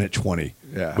minute 20.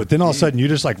 Yeah. But then all of a sudden you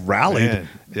just like rallied Man,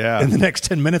 yeah. in the next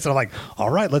 10 minutes. And I'm like, all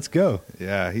right, let's go.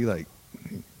 Yeah, he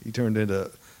turned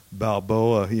into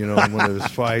Balboa, in one of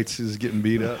his fights. He was getting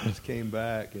beat up, just came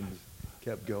back and just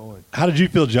kept going. How did you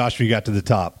feel, Josh, when you got to the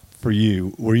top? For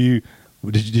you,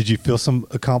 did you feel some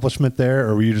accomplishment there,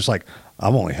 or were you just like,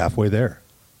 I'm only halfway there?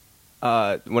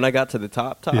 When I got to the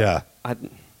top, yeah.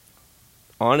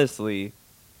 Honestly,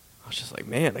 I was just like,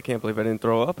 man, I can't believe I didn't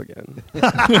throw up again.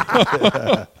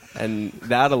 And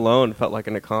that alone felt like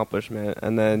an accomplishment.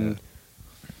 And then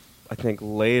I think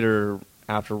later,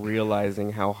 after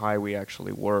realizing how high we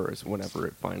actually were, is whenever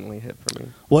it finally hit for me.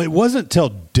 Well, it wasn't till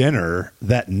dinner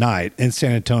that night in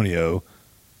San Antonio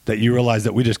that you realized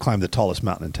that we just climbed the tallest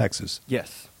mountain in Texas.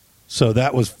 Yes. So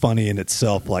that was funny in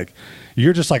itself. Like,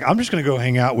 you're just like, I'm just going to go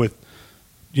hang out with,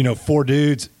 4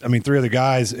 dudes. I mean, 3 other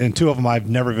guys, and 2 of them I've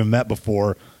never even met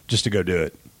before, just to go do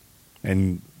it.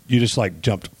 And you just like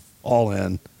jumped all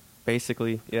in.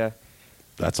 Basically, yeah.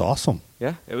 That's awesome.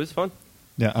 Yeah, it was fun.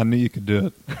 Yeah, I knew you could do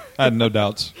it. I had no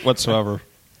doubts whatsoever.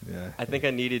 Yeah. I think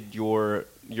I needed your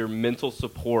mental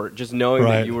support, just knowing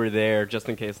Right. that you were there, just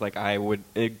in case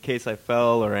in case I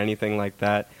fell or anything like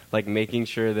that. Like making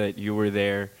sure that you were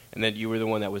there and that you were the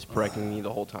one that was correcting me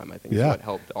the whole time. I think is what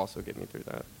helped also get me through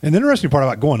that. And the interesting part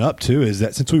about going up too is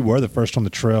that since we were the first on the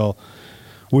trail,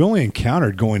 we only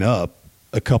encountered going up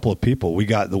a couple of people. We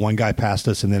got the one guy passed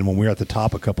us, and then when we were at the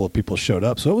top, a couple of people showed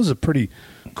up. So it was a pretty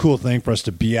cool thing for us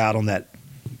to be out on that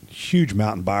huge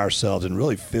mountain by ourselves and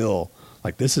really feel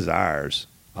like this is ours.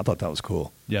 I thought that was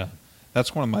cool. Yeah,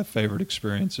 that's one of my favorite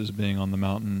experiences, being on the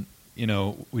mountain.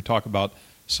 We talk about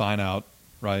sign out,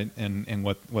 right, and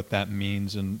what that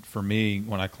means. And for me,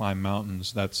 when I climb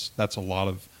mountains, that's a lot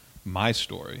of my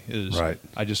story. Is right.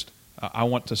 I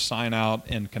want to sign out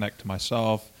and connect to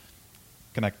myself,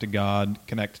 connect to God,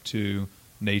 connect to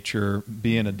nature,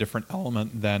 be in a different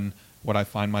element than what I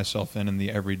find myself in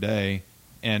the everyday,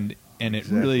 and it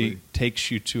really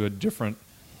takes you to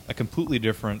a completely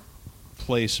different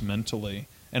place mentally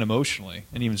and emotionally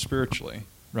and even spiritually,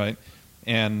 right?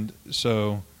 And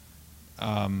so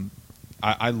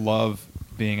I love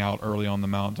being out early on the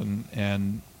mountain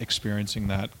and experiencing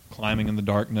that, climbing in the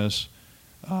darkness,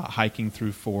 hiking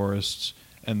through forests,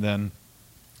 and then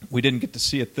we didn't get to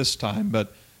see it this time,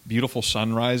 but beautiful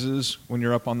sunrises when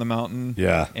you're up on the mountain.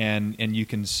 Yeah. And you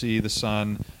can see the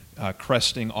sun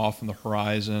cresting off on the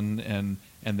horizon, and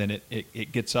then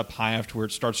it gets up high after where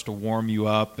it starts to warm you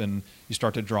up, and you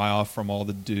start to dry off from all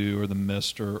the dew or the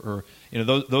mist, or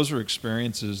those are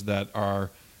experiences that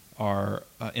are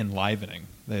enlivening.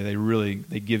 They really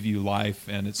give you life,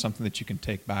 and it's something that you can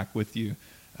take back with you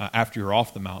after you're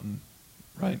off the mountain,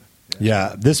 right?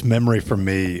 Yeah, this memory for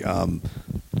me,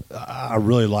 I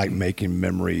really like making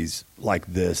memories like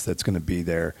this that's going to be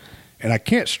there. And I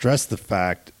can't stress the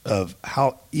fact of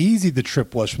how easy the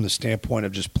trip was from the standpoint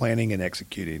of just planning and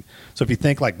executing. So if you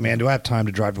think like, man, do I have time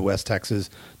to drive to West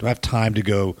Texas? Do I have time to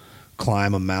go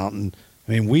climb a mountain?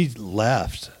 I mean, we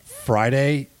left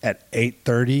Friday at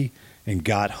 8:30 and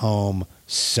got home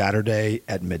Saturday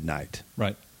at midnight.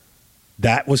 Right.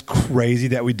 That was crazy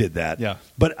that we did that. Yeah.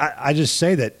 But I just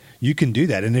say that you can do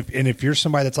that. And if you're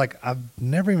somebody that's like, I've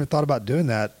never even thought about doing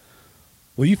that,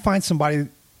 well, you find somebody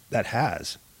that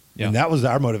has. Yeah. And that was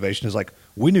our motivation, is like,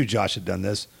 we knew Josh had done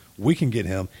this. We can get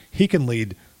him. He can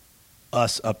lead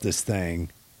us up this thing.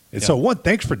 And so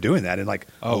thanks for doing that. And like,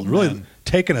 really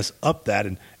taking us up that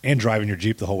and driving your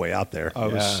Jeep the whole way out there. Oh,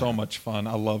 it was so much fun.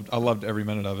 I loved every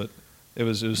minute of it. It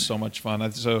was so much fun.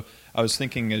 So I was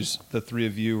thinking, as the three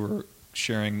of you were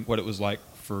sharing what it was like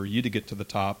for you to get to the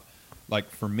top, like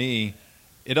for me,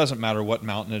 it doesn't matter what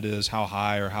mountain it is, how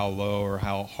high or how low or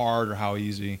how hard or how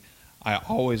easy. I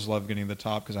always love getting to the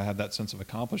top because I had that sense of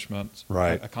accomplishment.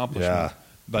 Right. Yeah,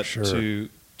 but sure.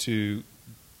 to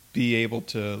be able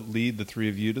to lead the three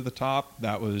of you to the top,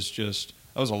 that was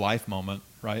a life moment,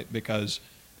 right? Because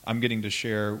I'm getting to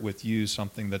share with you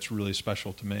something that's really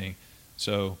special to me.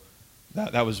 So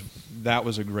that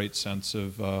was a great sense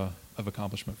of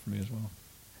accomplishment for me as well.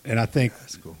 And I think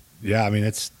that's cool. Yeah, I mean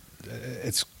it's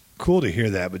cool to hear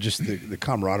that, but just the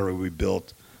camaraderie we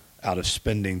built out of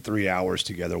spending 3 hours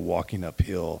together walking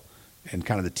uphill, and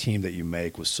kind of the team that you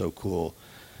make was so cool.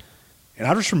 And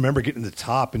I just remember getting to the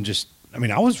top and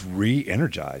I was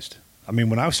re-energized. I mean,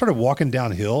 when I started walking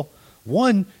downhill,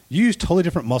 one, you use totally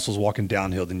different muscles walking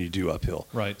downhill than you do uphill.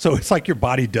 Right. So it's like your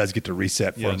body does get to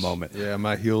reset for a Yes. moment. Yeah,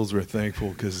 my heels were thankful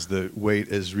because the weight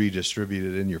is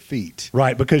redistributed in your feet.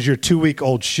 Right, because your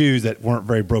 2-week-old shoes that weren't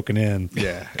very broken in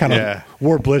Yeah. kind of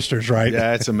wore blisters, right? Yeah,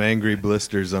 I had some angry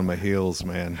blisters on my heels,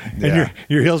 man. And Yeah.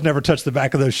 your heels never touched the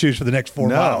back of those shoes for the next 4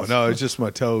 miles. No, it's just my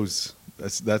toes.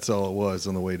 That's all it was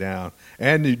on the way down.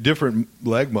 And the different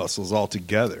leg muscles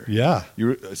altogether. Yeah.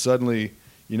 You're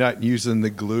not using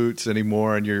the glutes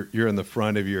anymore, and you're in the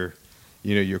front of your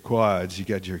quads. You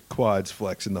got your quads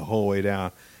flexing the whole way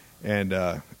down, and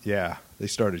they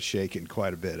started shaking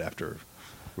quite a bit after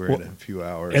in a few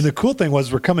hours. And the cool thing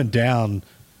was we're coming down.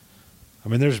 I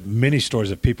mean, there's many stories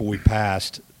of people we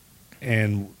passed,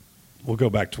 and we'll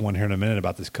go back to one here in a minute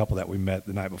about this couple that we met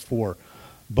the night before.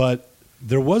 But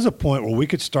there was a point where we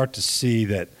could start to see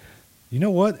that, you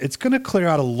know what, it's going to clear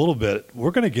out a little bit.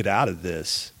 We're going to get out of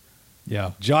this.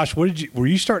 Yeah. Josh, were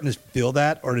you starting to feel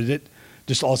that, or did it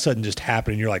just all of a sudden just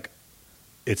happen and you're like,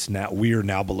 we are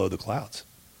now below the clouds?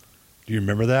 Do you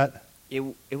remember that? It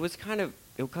was kind of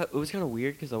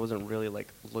weird because I wasn't really like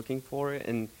looking for it,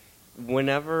 and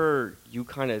whenever you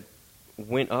kind of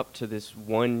went up to this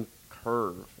one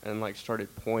curve and like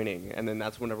started pointing, and then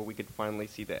that's whenever we could finally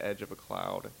see the edge of a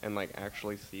cloud and like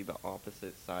actually see the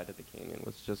opposite side of the canyon,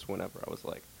 was just whenever I was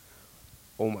like,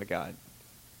 oh my God.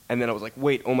 And then I was like,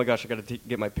 wait, oh my gosh, I got to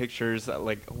get my pictures.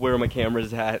 Like, where are my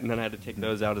cameras at? And then I had to take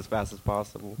those out as fast as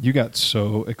possible. You got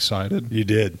so excited. You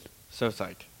did. So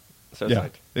psyched.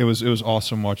 Psyched. It was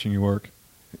awesome watching you work.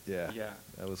 Yeah,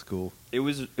 that was cool. It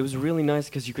was really nice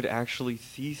because you could actually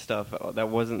see stuff that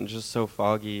wasn't just so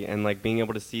foggy, and like being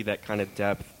able to see that kind of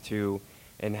depth too,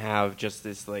 and have just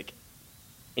this like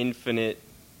infinitely,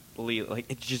 like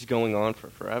it's just going on for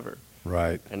forever.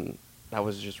 Right. And that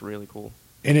was just really cool.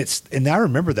 And I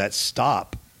remember that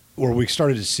stop where we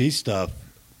started to see stuff,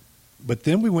 but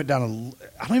then we went down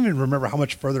I don't even remember how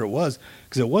much further it was,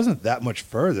 because it wasn't that much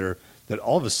further that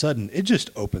all of a sudden it just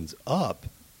opens up,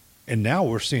 and now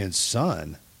we're seeing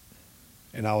sun.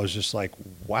 And I was just like,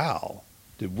 wow,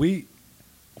 were we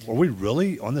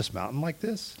really on this mountain like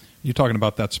this? You talking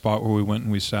about that spot where we went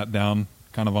and we sat down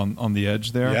kind of on the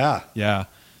edge there?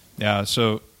 Yeah.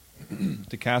 So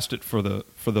to cast it for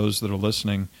those that are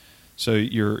listening, so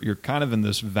you're kind of in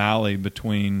this valley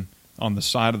between, on the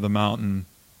side of the mountain,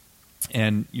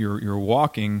 and you're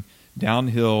walking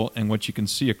downhill, and what you can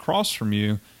see across from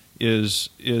you is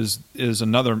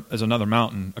another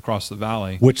mountain across the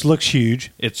valley, which looks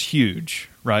huge. It's huge,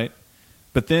 right?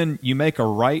 But then you make a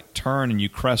right turn and you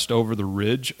crest over the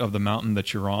ridge of the mountain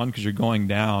that you're on because you're going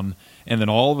down, and then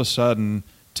all of a sudden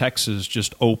Texas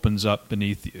just opens up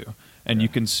beneath you, and you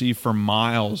can see for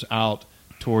miles out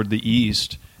toward the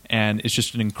east. And it's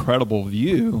just an incredible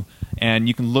view. And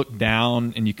you can look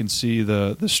down and you can see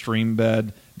the stream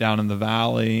bed down in the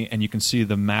valley, and you can see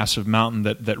the massive mountain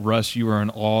that Russ, you were in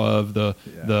awe of,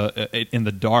 in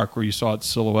the dark where you saw its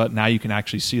silhouette. Now you can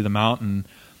actually see the mountain,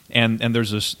 and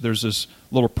there's this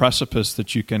little precipice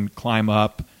that you can climb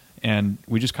up, and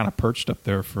we just kind of perched up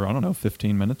there for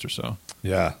 15 minutes or so.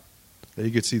 Yeah,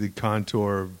 you could see the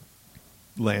contour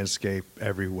landscape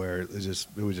everywhere.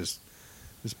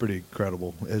 It's pretty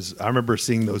incredible. I remember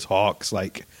seeing those hawks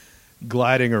like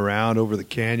gliding around over the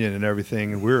canyon and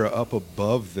everything, and we were up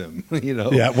above them.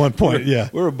 Yeah, at one point,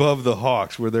 we're above the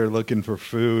hawks where they're looking for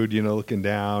food. Looking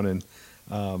down, and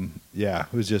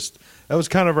it was just, that was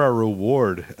kind of our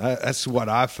reward. That's what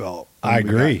I felt. I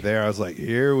agree. There, I was like,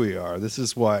 here we are. This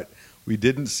is what we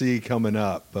didn't see coming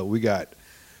up, but we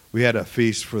had a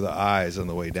feast for the eyes on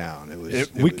the way down. And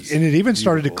it even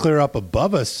started to clear up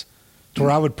above us, to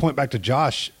where I would point back to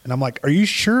Josh, and I'm like, "Are you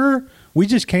sure we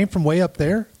just came from way up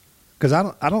there? Because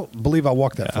I don't believe I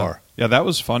walked that far." Yeah, that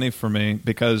was funny for me,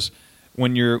 because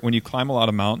when you climb a lot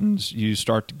of mountains, you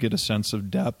start to get a sense of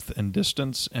depth and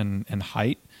distance and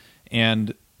height.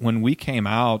 And when we came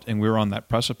out and we were on that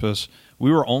precipice,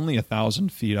 we were only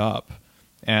 1,000 feet up,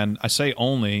 And I say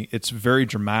only, it's very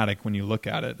dramatic when you look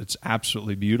at it. It's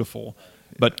absolutely beautiful.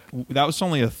 But that was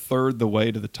only a third the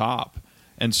way to the top.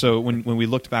 And so when we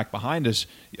looked back behind us,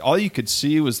 all you could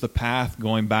see was the path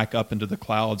going back up into the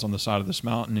clouds on the side of this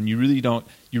mountain. And you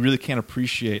really can't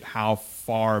appreciate how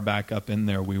far back up in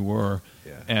there we were.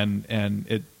 Yeah. And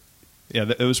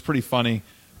it was pretty funny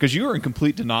because you were in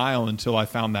complete denial until I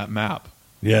found that map.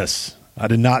 Yes. I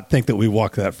did not think that we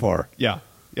walked that far. Yeah.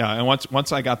 Yeah, and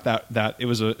once I got that it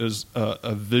was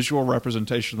a visual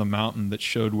representation of the mountain that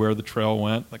showed where the trail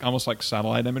went, like almost like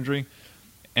satellite imagery,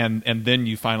 and then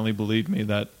you finally believed me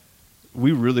that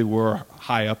we really were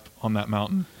high up on that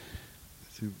mountain.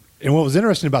 And what was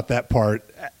interesting about that part,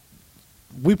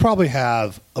 we probably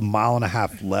have a mile and a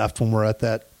half left when we're at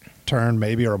that turn,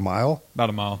 maybe, or a mile. About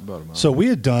a mile. So we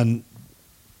had done.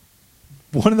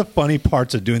 One of the funny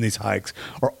parts of doing these hikes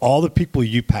are all the people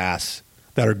you pass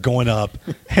that are going up,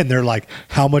 and they're like,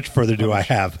 how much further do I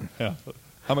have? Yeah.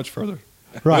 How much further?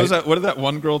 Right. What did that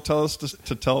one girl tell us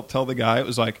to tell the guy? It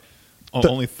was like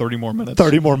only 30 more minutes.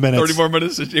 30 more minutes. 30 more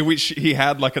minutes. He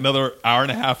had like another hour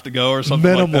and a half to go or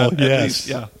something Minimal, like that. yes. At least.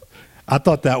 Yeah. I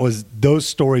thought those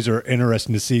stories are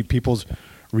interesting to see people's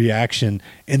reaction.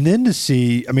 And then to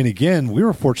see, I mean, again, we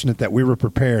were fortunate that we were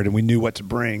prepared and we knew what to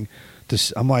bring.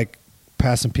 I'm like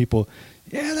passing people,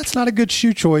 yeah, that's not a good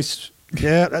shoe choice.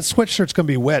 Yeah, that sweatshirt's going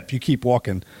to be wet if you keep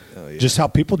walking. Oh, yeah. Just how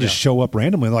people just show up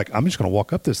randomly, like, I'm just going to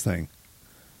walk up this thing.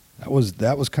 That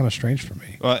was kind of strange for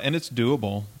me. And it's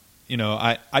doable. You know,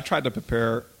 I tried to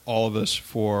prepare all of us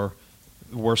for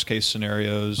worst case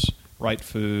scenarios, right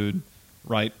food,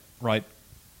 right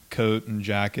coat and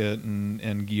jacket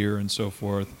and gear and so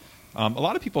forth. A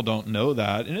lot of people don't know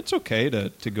that, and it's okay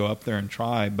to go up there and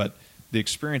try, but the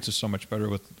experience is so much better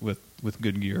with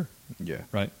good gear. Yeah.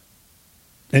 Right.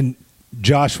 And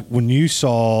Josh, when you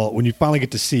finally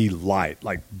get to see light,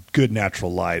 like good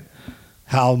natural light,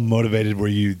 how motivated were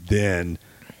you then,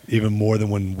 even more than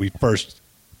when we first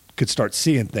could start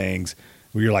seeing things,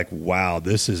 where you're like, wow,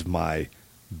 this is my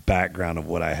background of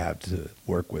what I have to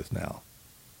work with now?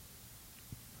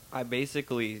 I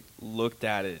basically looked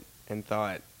at it and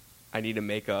thought, I need to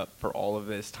make up for all of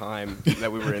this time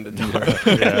that we were in the dark.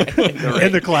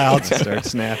 In the clouds. Start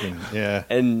snapping. Yeah.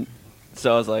 And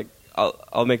so I was like,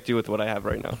 I'll make do with what I have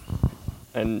right now.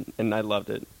 And I loved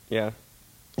it. Yeah.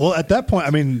 Well, at that point,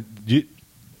 I mean,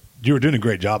 you were doing a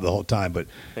great job the whole time, but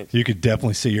Thanks. you could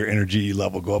definitely see your energy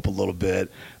level go up a little bit.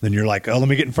 Then you're like, oh, let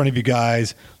me get in front of you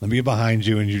guys. Let me get behind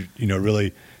you. And you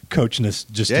really coaching us.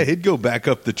 He'd go back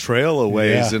up the trail a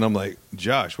ways, Yeah. and I'm like,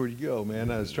 Josh, where'd you go,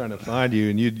 man? I was trying to find you,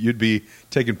 and you'd be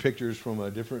taking pictures from a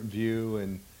different view,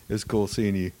 and it's cool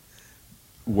seeing you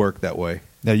work that way.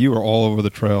 Yeah, you were all over the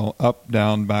trail, up,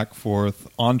 down, back, forth,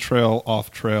 on trail,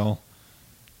 off trail.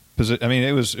 I mean,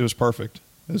 it was perfect.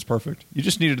 It was perfect. You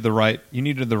just needed the right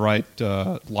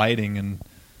lighting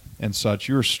and such.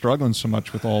 You were struggling so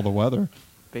much with all the weather.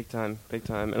 Big time.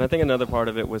 And I think another part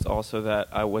of it was also that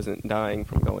I wasn't dying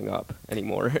from going up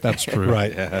anymore. That's true.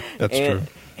 Right. Yeah. That's true.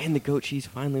 And the goat cheese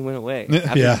finally went away.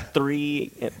 Yeah. After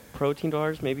 3 protein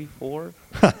bars, maybe 4,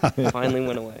 finally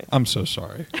went away. I'm so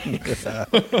sorry.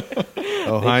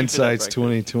 Hindsight's breakfast.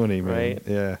 2020, man. Right.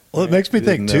 Yeah. Well, it makes me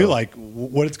think, Didn't too, know. like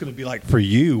what it's going to be like for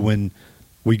you when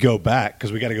we go back,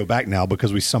 because we got to go back now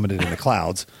because we summited in the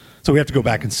clouds. So we have to go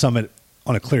back and summit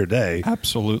on a clear day.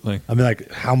 Absolutely. I mean,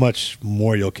 like, how much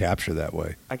more you'll capture that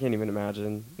way. I can't even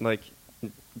imagine. Like,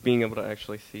 being able to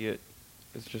actually see it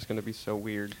is just going to be so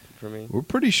weird for me. We're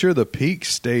pretty sure the peak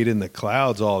stayed in the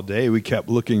clouds all day. We kept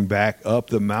looking back up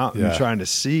the mountain Yeah. trying to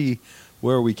see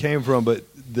where we came from, but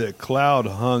the cloud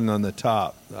hung on the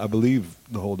top. I believe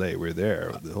the whole day we were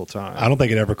there, the whole time. I don't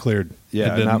think it ever cleared. Yeah, It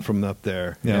didn't. not from up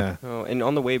there. Yeah. Oh, and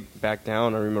on the way back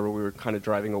down, I remember we were kind of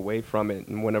driving away from it,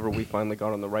 and whenever we finally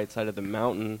got on the right side of the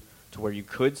mountain to where you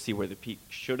could see where the peak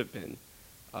should have been,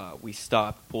 we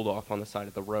stopped, pulled off on the side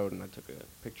of the road, and I took a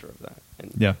picture of that.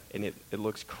 And, Yeah. And it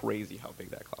looks crazy how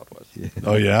big that cloud was. Yeah.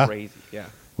 Oh, yeah? Crazy, yeah.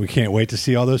 We can't wait to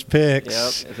see all those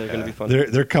pics. Yep, they're going to be fun.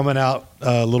 They're coming out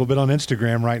a little bit on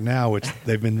Instagram right now, which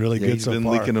they've been really Yeah, good he's so been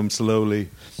far. leaking them slowly.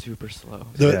 Super slow.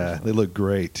 Yeah, they look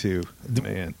great too.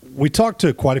 Man. We talked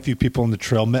to quite a few people on the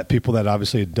trail, met people that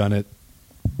obviously had done it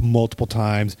multiple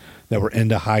times, that were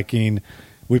into hiking.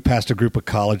 We passed a group of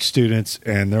college students,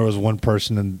 and there was one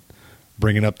person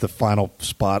bringing up the final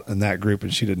spot in that group,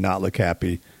 and she did not look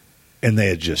happy, and they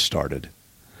had just started.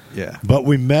 Yeah. But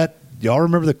we met, y'all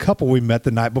remember the couple we met the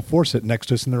night before sitting next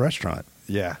to us in the restaurant?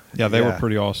 Yeah. Yeah, they were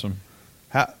pretty awesome.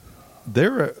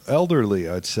 They're elderly,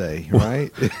 I'd say,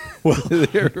 right? Well,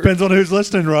 depends on who's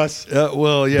listening, Russ.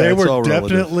 Well, yeah, they it's were all relative.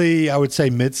 definitely, I would say,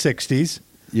 mid-60s.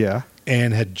 Yeah.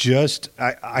 and had just,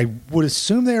 I would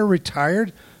assume they were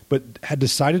retired, but had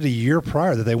decided a year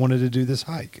prior that they wanted to do this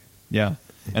hike. Yeah,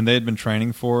 and they had been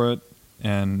training for it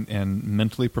and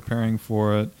mentally preparing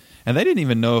for it, and they didn't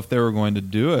even know if they were going to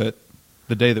do it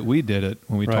the day that we did it.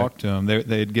 When we talked to them,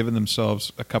 they had given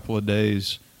themselves a couple of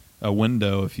days, a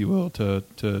window, if you will, to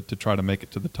try to make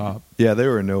it to the top. Yeah, they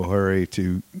were in no hurry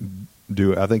to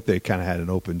do it. I think they kind of had an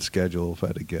open schedule, if I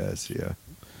had to guess. Yeah.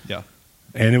 Yeah.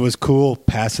 And it was cool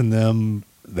passing them.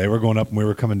 They were going up and we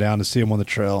were coming down to see them on the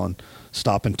trail and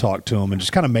stop and talk to them and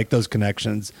just kind of make those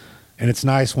connections. And it's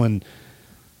nice when,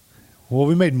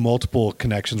 we made multiple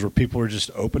connections where people were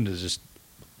just open to just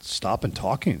stop and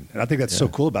talking. And I think that's so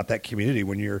cool about that community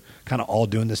when you're kind of all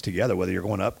doing this together, whether you're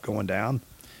going up, going down.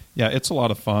 Yeah, it's a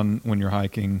lot of fun when you're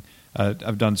hiking.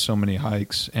 I've done so many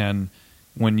hikes, and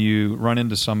when you run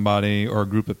into somebody or a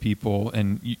group of people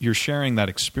and you're sharing that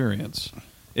experience,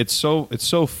 it's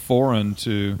so foreign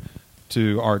to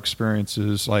our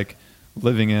experiences, like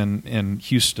living in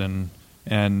Houston,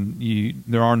 and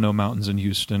there are no mountains in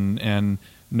Houston, and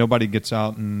nobody gets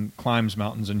out and climbs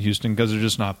mountains in Houston because they're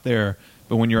just not there.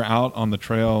 But when you're out on the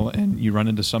trail and you run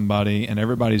into somebody and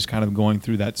everybody's kind of going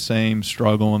through that same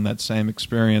struggle and that same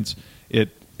experience,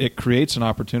 it creates an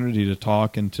opportunity to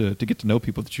talk and to get to know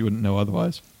people that you wouldn't know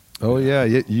otherwise. Oh, yeah.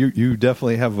 You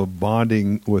definitely have a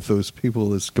bonding with those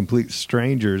people as complete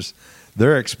strangers.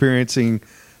 They're experiencing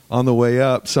on the way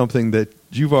up something that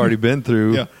you've already been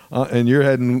through, and you're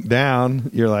heading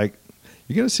down. You're like,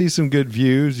 you're going to see some good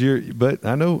views. But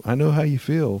I know how you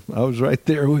feel. I was right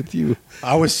there with you.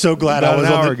 I was so glad I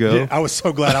was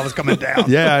so glad I was coming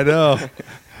down. Yeah, I know. For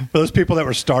those people that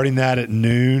were starting that at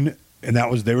noon, and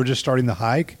they were just starting the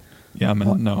hike. Yeah,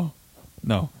 man.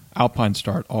 No. Alpine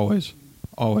start always.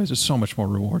 It's so much more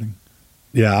rewarding.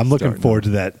 Yeah, I'm looking forward to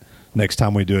that next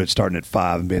time we do it, starting at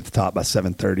 5 and be at the top by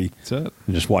 7:30. That's it.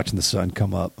 And just watching the sun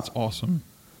come up. It's awesome.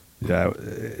 Yeah,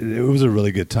 it was a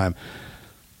really good time.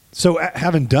 So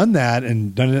having done that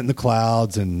and done it in the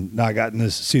clouds and not gotten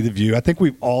to see the view, I think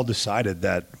we've all decided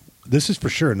that this is for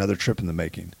sure another trip in the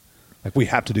making. Like, we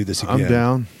have to do this again. I'm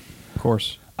down. Of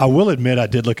course. I will admit I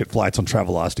did look at flights on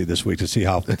Travelocity this week to see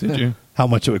how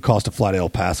much it would cost to fly to El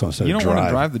Paso instead of drive. You don't want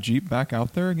to drive the Jeep back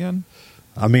out there again?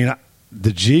 I mean,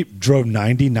 the Jeep drove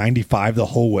 90, 95 the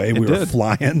whole way. We were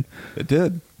flying. It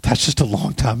did. That's just a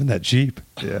long time in that Jeep.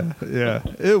 Yeah.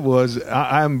 It was.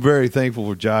 I'm very thankful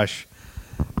for Josh.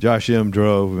 Josh M.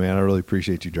 drove, man. I really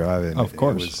appreciate you driving. Of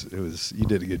course. It was. You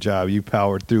did a good job. You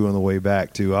powered through on the way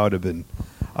back, too.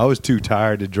 I was too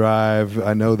tired to drive.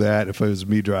 I know that if it was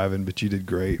me driving, but you did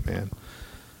great, man.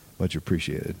 Much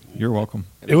appreciated. You're welcome.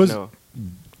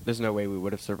 There's no way we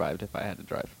would have survived if I had to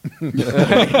drive.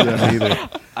 Yeah, me either.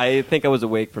 I think I was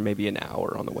awake for maybe an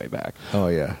hour on the way back. Oh,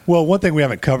 yeah. Well, one thing we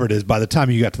haven't covered is by the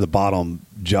time you got to the bottom,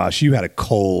 Josh, you had a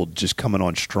cold just coming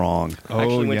on strong. I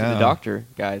actually went to the doctor,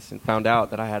 guys, and found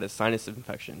out that I had a sinus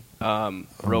infection.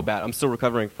 Real bad. I'm still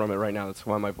recovering from it right now. That's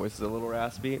why my voice is a little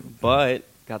raspy. But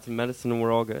got some medicine and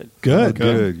we're all good.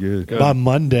 Good. By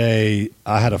Monday,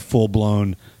 I had a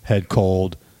full-blown head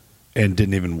cold and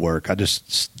didn't even work. I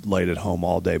just laid at home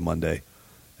all day Monday.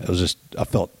 It was just, I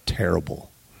felt terrible.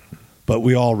 But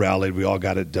we all rallied. We all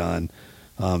got it done.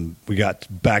 We got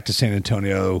back to San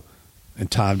Antonio in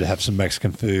time to have some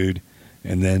Mexican food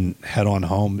and then head on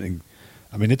home. And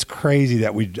I mean, it's crazy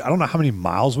that I don't know how many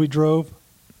miles we drove.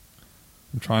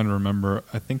 I'm trying to remember.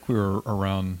 I think we were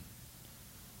around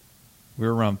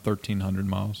 1,300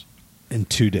 miles. In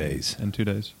 2 days.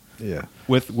 Yeah.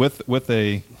 With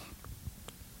a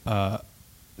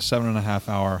 7.5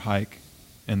 hour hike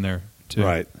in there too.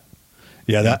 Right.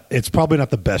 Yeah, it's probably not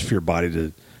the best for your body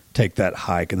to take that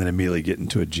hike and then immediately get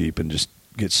into a Jeep and just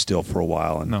get still for a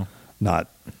while and not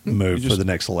move for the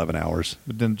next 11 hours.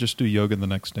 But then just do yoga the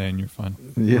next day and you're fine.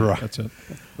 Yeah. Right. That's it.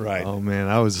 Right. Oh, man,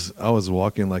 I was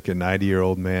walking like a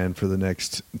 90-year-old man for the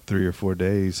next 3 or 4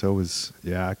 days.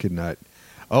 I could not.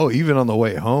 Oh, even on the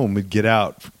way home, we'd get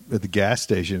out at the gas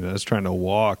station and I was trying to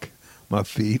walk. My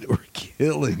feet were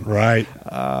killing. Right.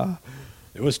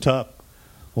 It was tough.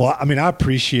 Well, I mean, I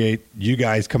appreciate you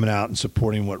guys coming out and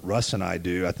supporting what Russ and I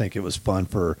do. I think it was fun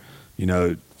for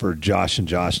Josh and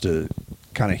Josh to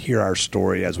kind of hear our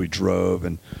story as we drove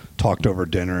and talked over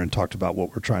dinner and talked about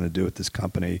what we're trying to do with this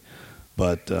company.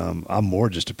 But I'm more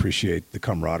just appreciate the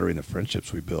camaraderie and the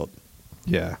friendships we built.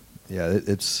 Yeah.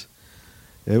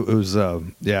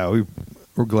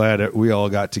 We're glad that we all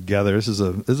got together. This is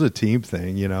a team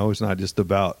thing, It's not just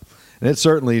about, and it's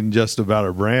certainly just about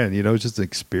our brand, It's just an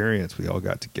experience we all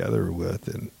got together with,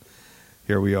 and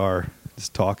here we are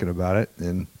just talking about it,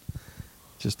 and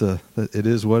just it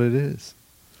is what it is.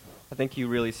 I think you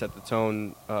really set the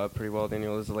tone pretty well,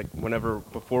 Daniel. It was like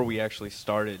before we actually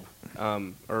started,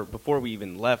 or before we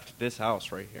even left this house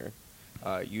right here,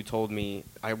 you told me,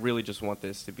 I really just want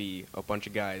this to be a bunch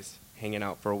of guys hanging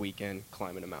out for a weekend,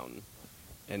 climbing a mountain.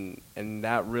 And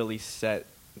that really set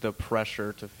the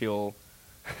pressure to feel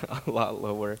a lot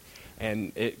lower.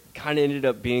 And it kind of ended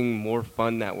up being more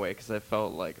fun that way because I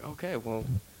felt like, okay, well,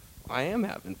 I am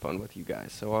having fun with you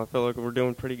guys. So I feel like we're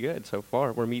doing pretty good so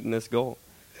far. We're meeting this goal.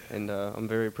 And I'm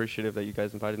very appreciative that you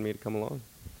guys invited me to come along.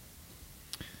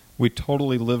 We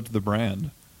totally lived the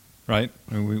brand, right?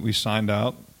 I mean, we signed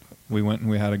out. We went and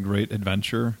we had a great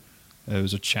adventure. It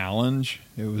was a challenge.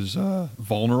 It was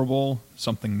vulnerable,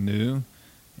 something new,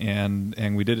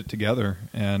 and we did it together.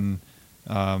 And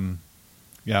I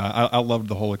loved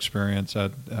the whole experience.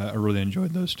 I really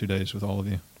enjoyed those 2 days with all of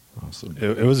you. Awesome.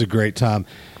 It was a great time.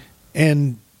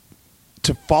 And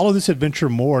to follow this adventure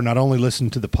more, not only listen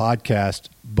to the podcast,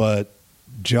 but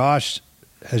Josh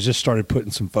has just started putting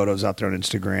some photos out there on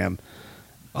Instagram.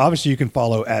 Obviously, you can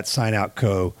follow at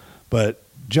SignOutCo, but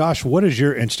Josh, what is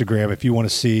your Instagram if you want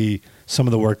to see some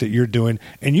of the work that you're doing?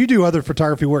 And you do other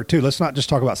photography work too. Let's not just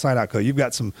talk about SignOutCo. You've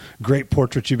got some great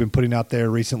portraits you've been putting out there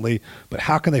recently, but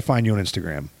how can they find you on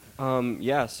Instagram?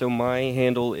 So my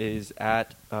handle is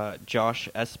at Josh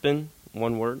Espin,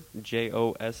 one word,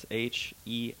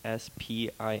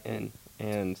 JOSHESPIN,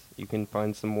 and you can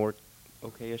find some more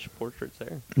okay-ish portraits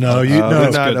there. No, they're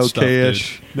not good stuff,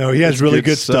 okay-ish. No, he has really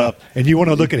good stuff. And you want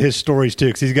to look at his stories too,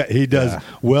 because he does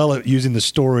well at using the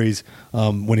stories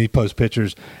when he posts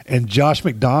pictures. And Josh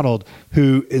McDonald,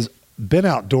 who has been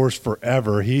outdoors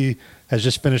forever, he has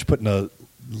just finished putting a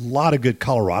lot of good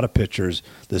Colorado pictures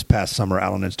this past summer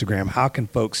out on Instagram. How can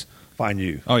folks find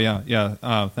you? Oh,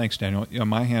 yeah. Thanks, Daniel. Yeah,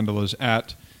 my handle is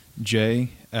at JSH_MC.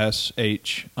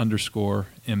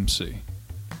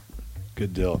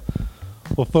 Good deal.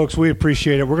 Well, folks, we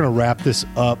appreciate it. We're going to wrap this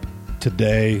up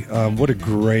today. What a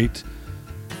great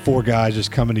 4 guys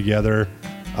just coming together.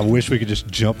 I wish we could just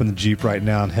jump in the Jeep right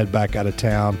now and head back out of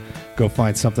town, go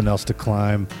find something else to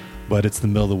climb. But it's the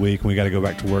middle of the week, and we got to go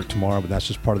back to work tomorrow, but that's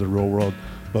just part of the real world.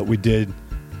 But we did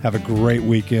have a great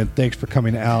weekend. Thanks for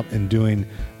coming out and doing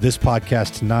this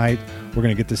podcast tonight. We're going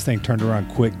to get this thing turned around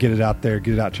quick, get it out there,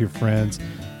 get it out to your friends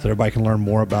so everybody can learn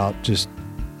more about just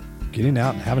getting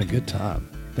out and having a good time.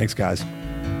 Thanks, guys.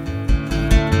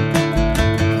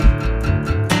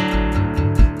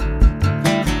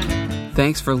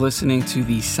 Thanks for listening to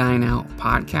the Sign Out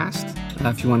podcast.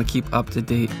 If you want to keep up to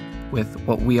date with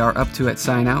what we are up to at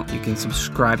Sign Out, you can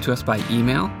subscribe to us by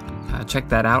email. Check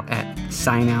that out at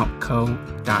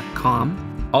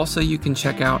signoutco.com. Also, you can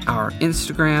check out our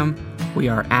Instagram. We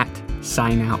are at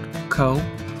SignOutCo.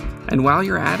 And while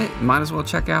you're at it, might as well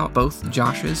check out both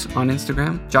Josh's on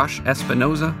Instagram. Josh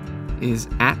Espinoza is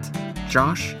at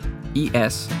Josh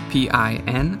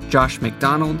ESPIN. Josh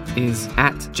McDonald is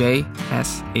at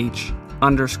JSH_MC.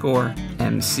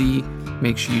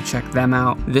 Make sure you check them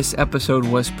out. This episode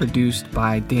was produced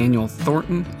by Daniel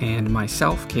Thornton and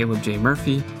myself, Caleb J.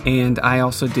 Murphy. And I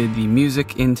also did the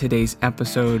music in today's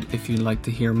episode. If you'd like to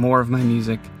hear more of my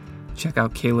music, check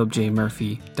out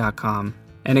calebjmurphy.com.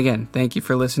 And again, thank you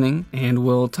for listening, and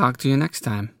we'll talk to you next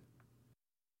time.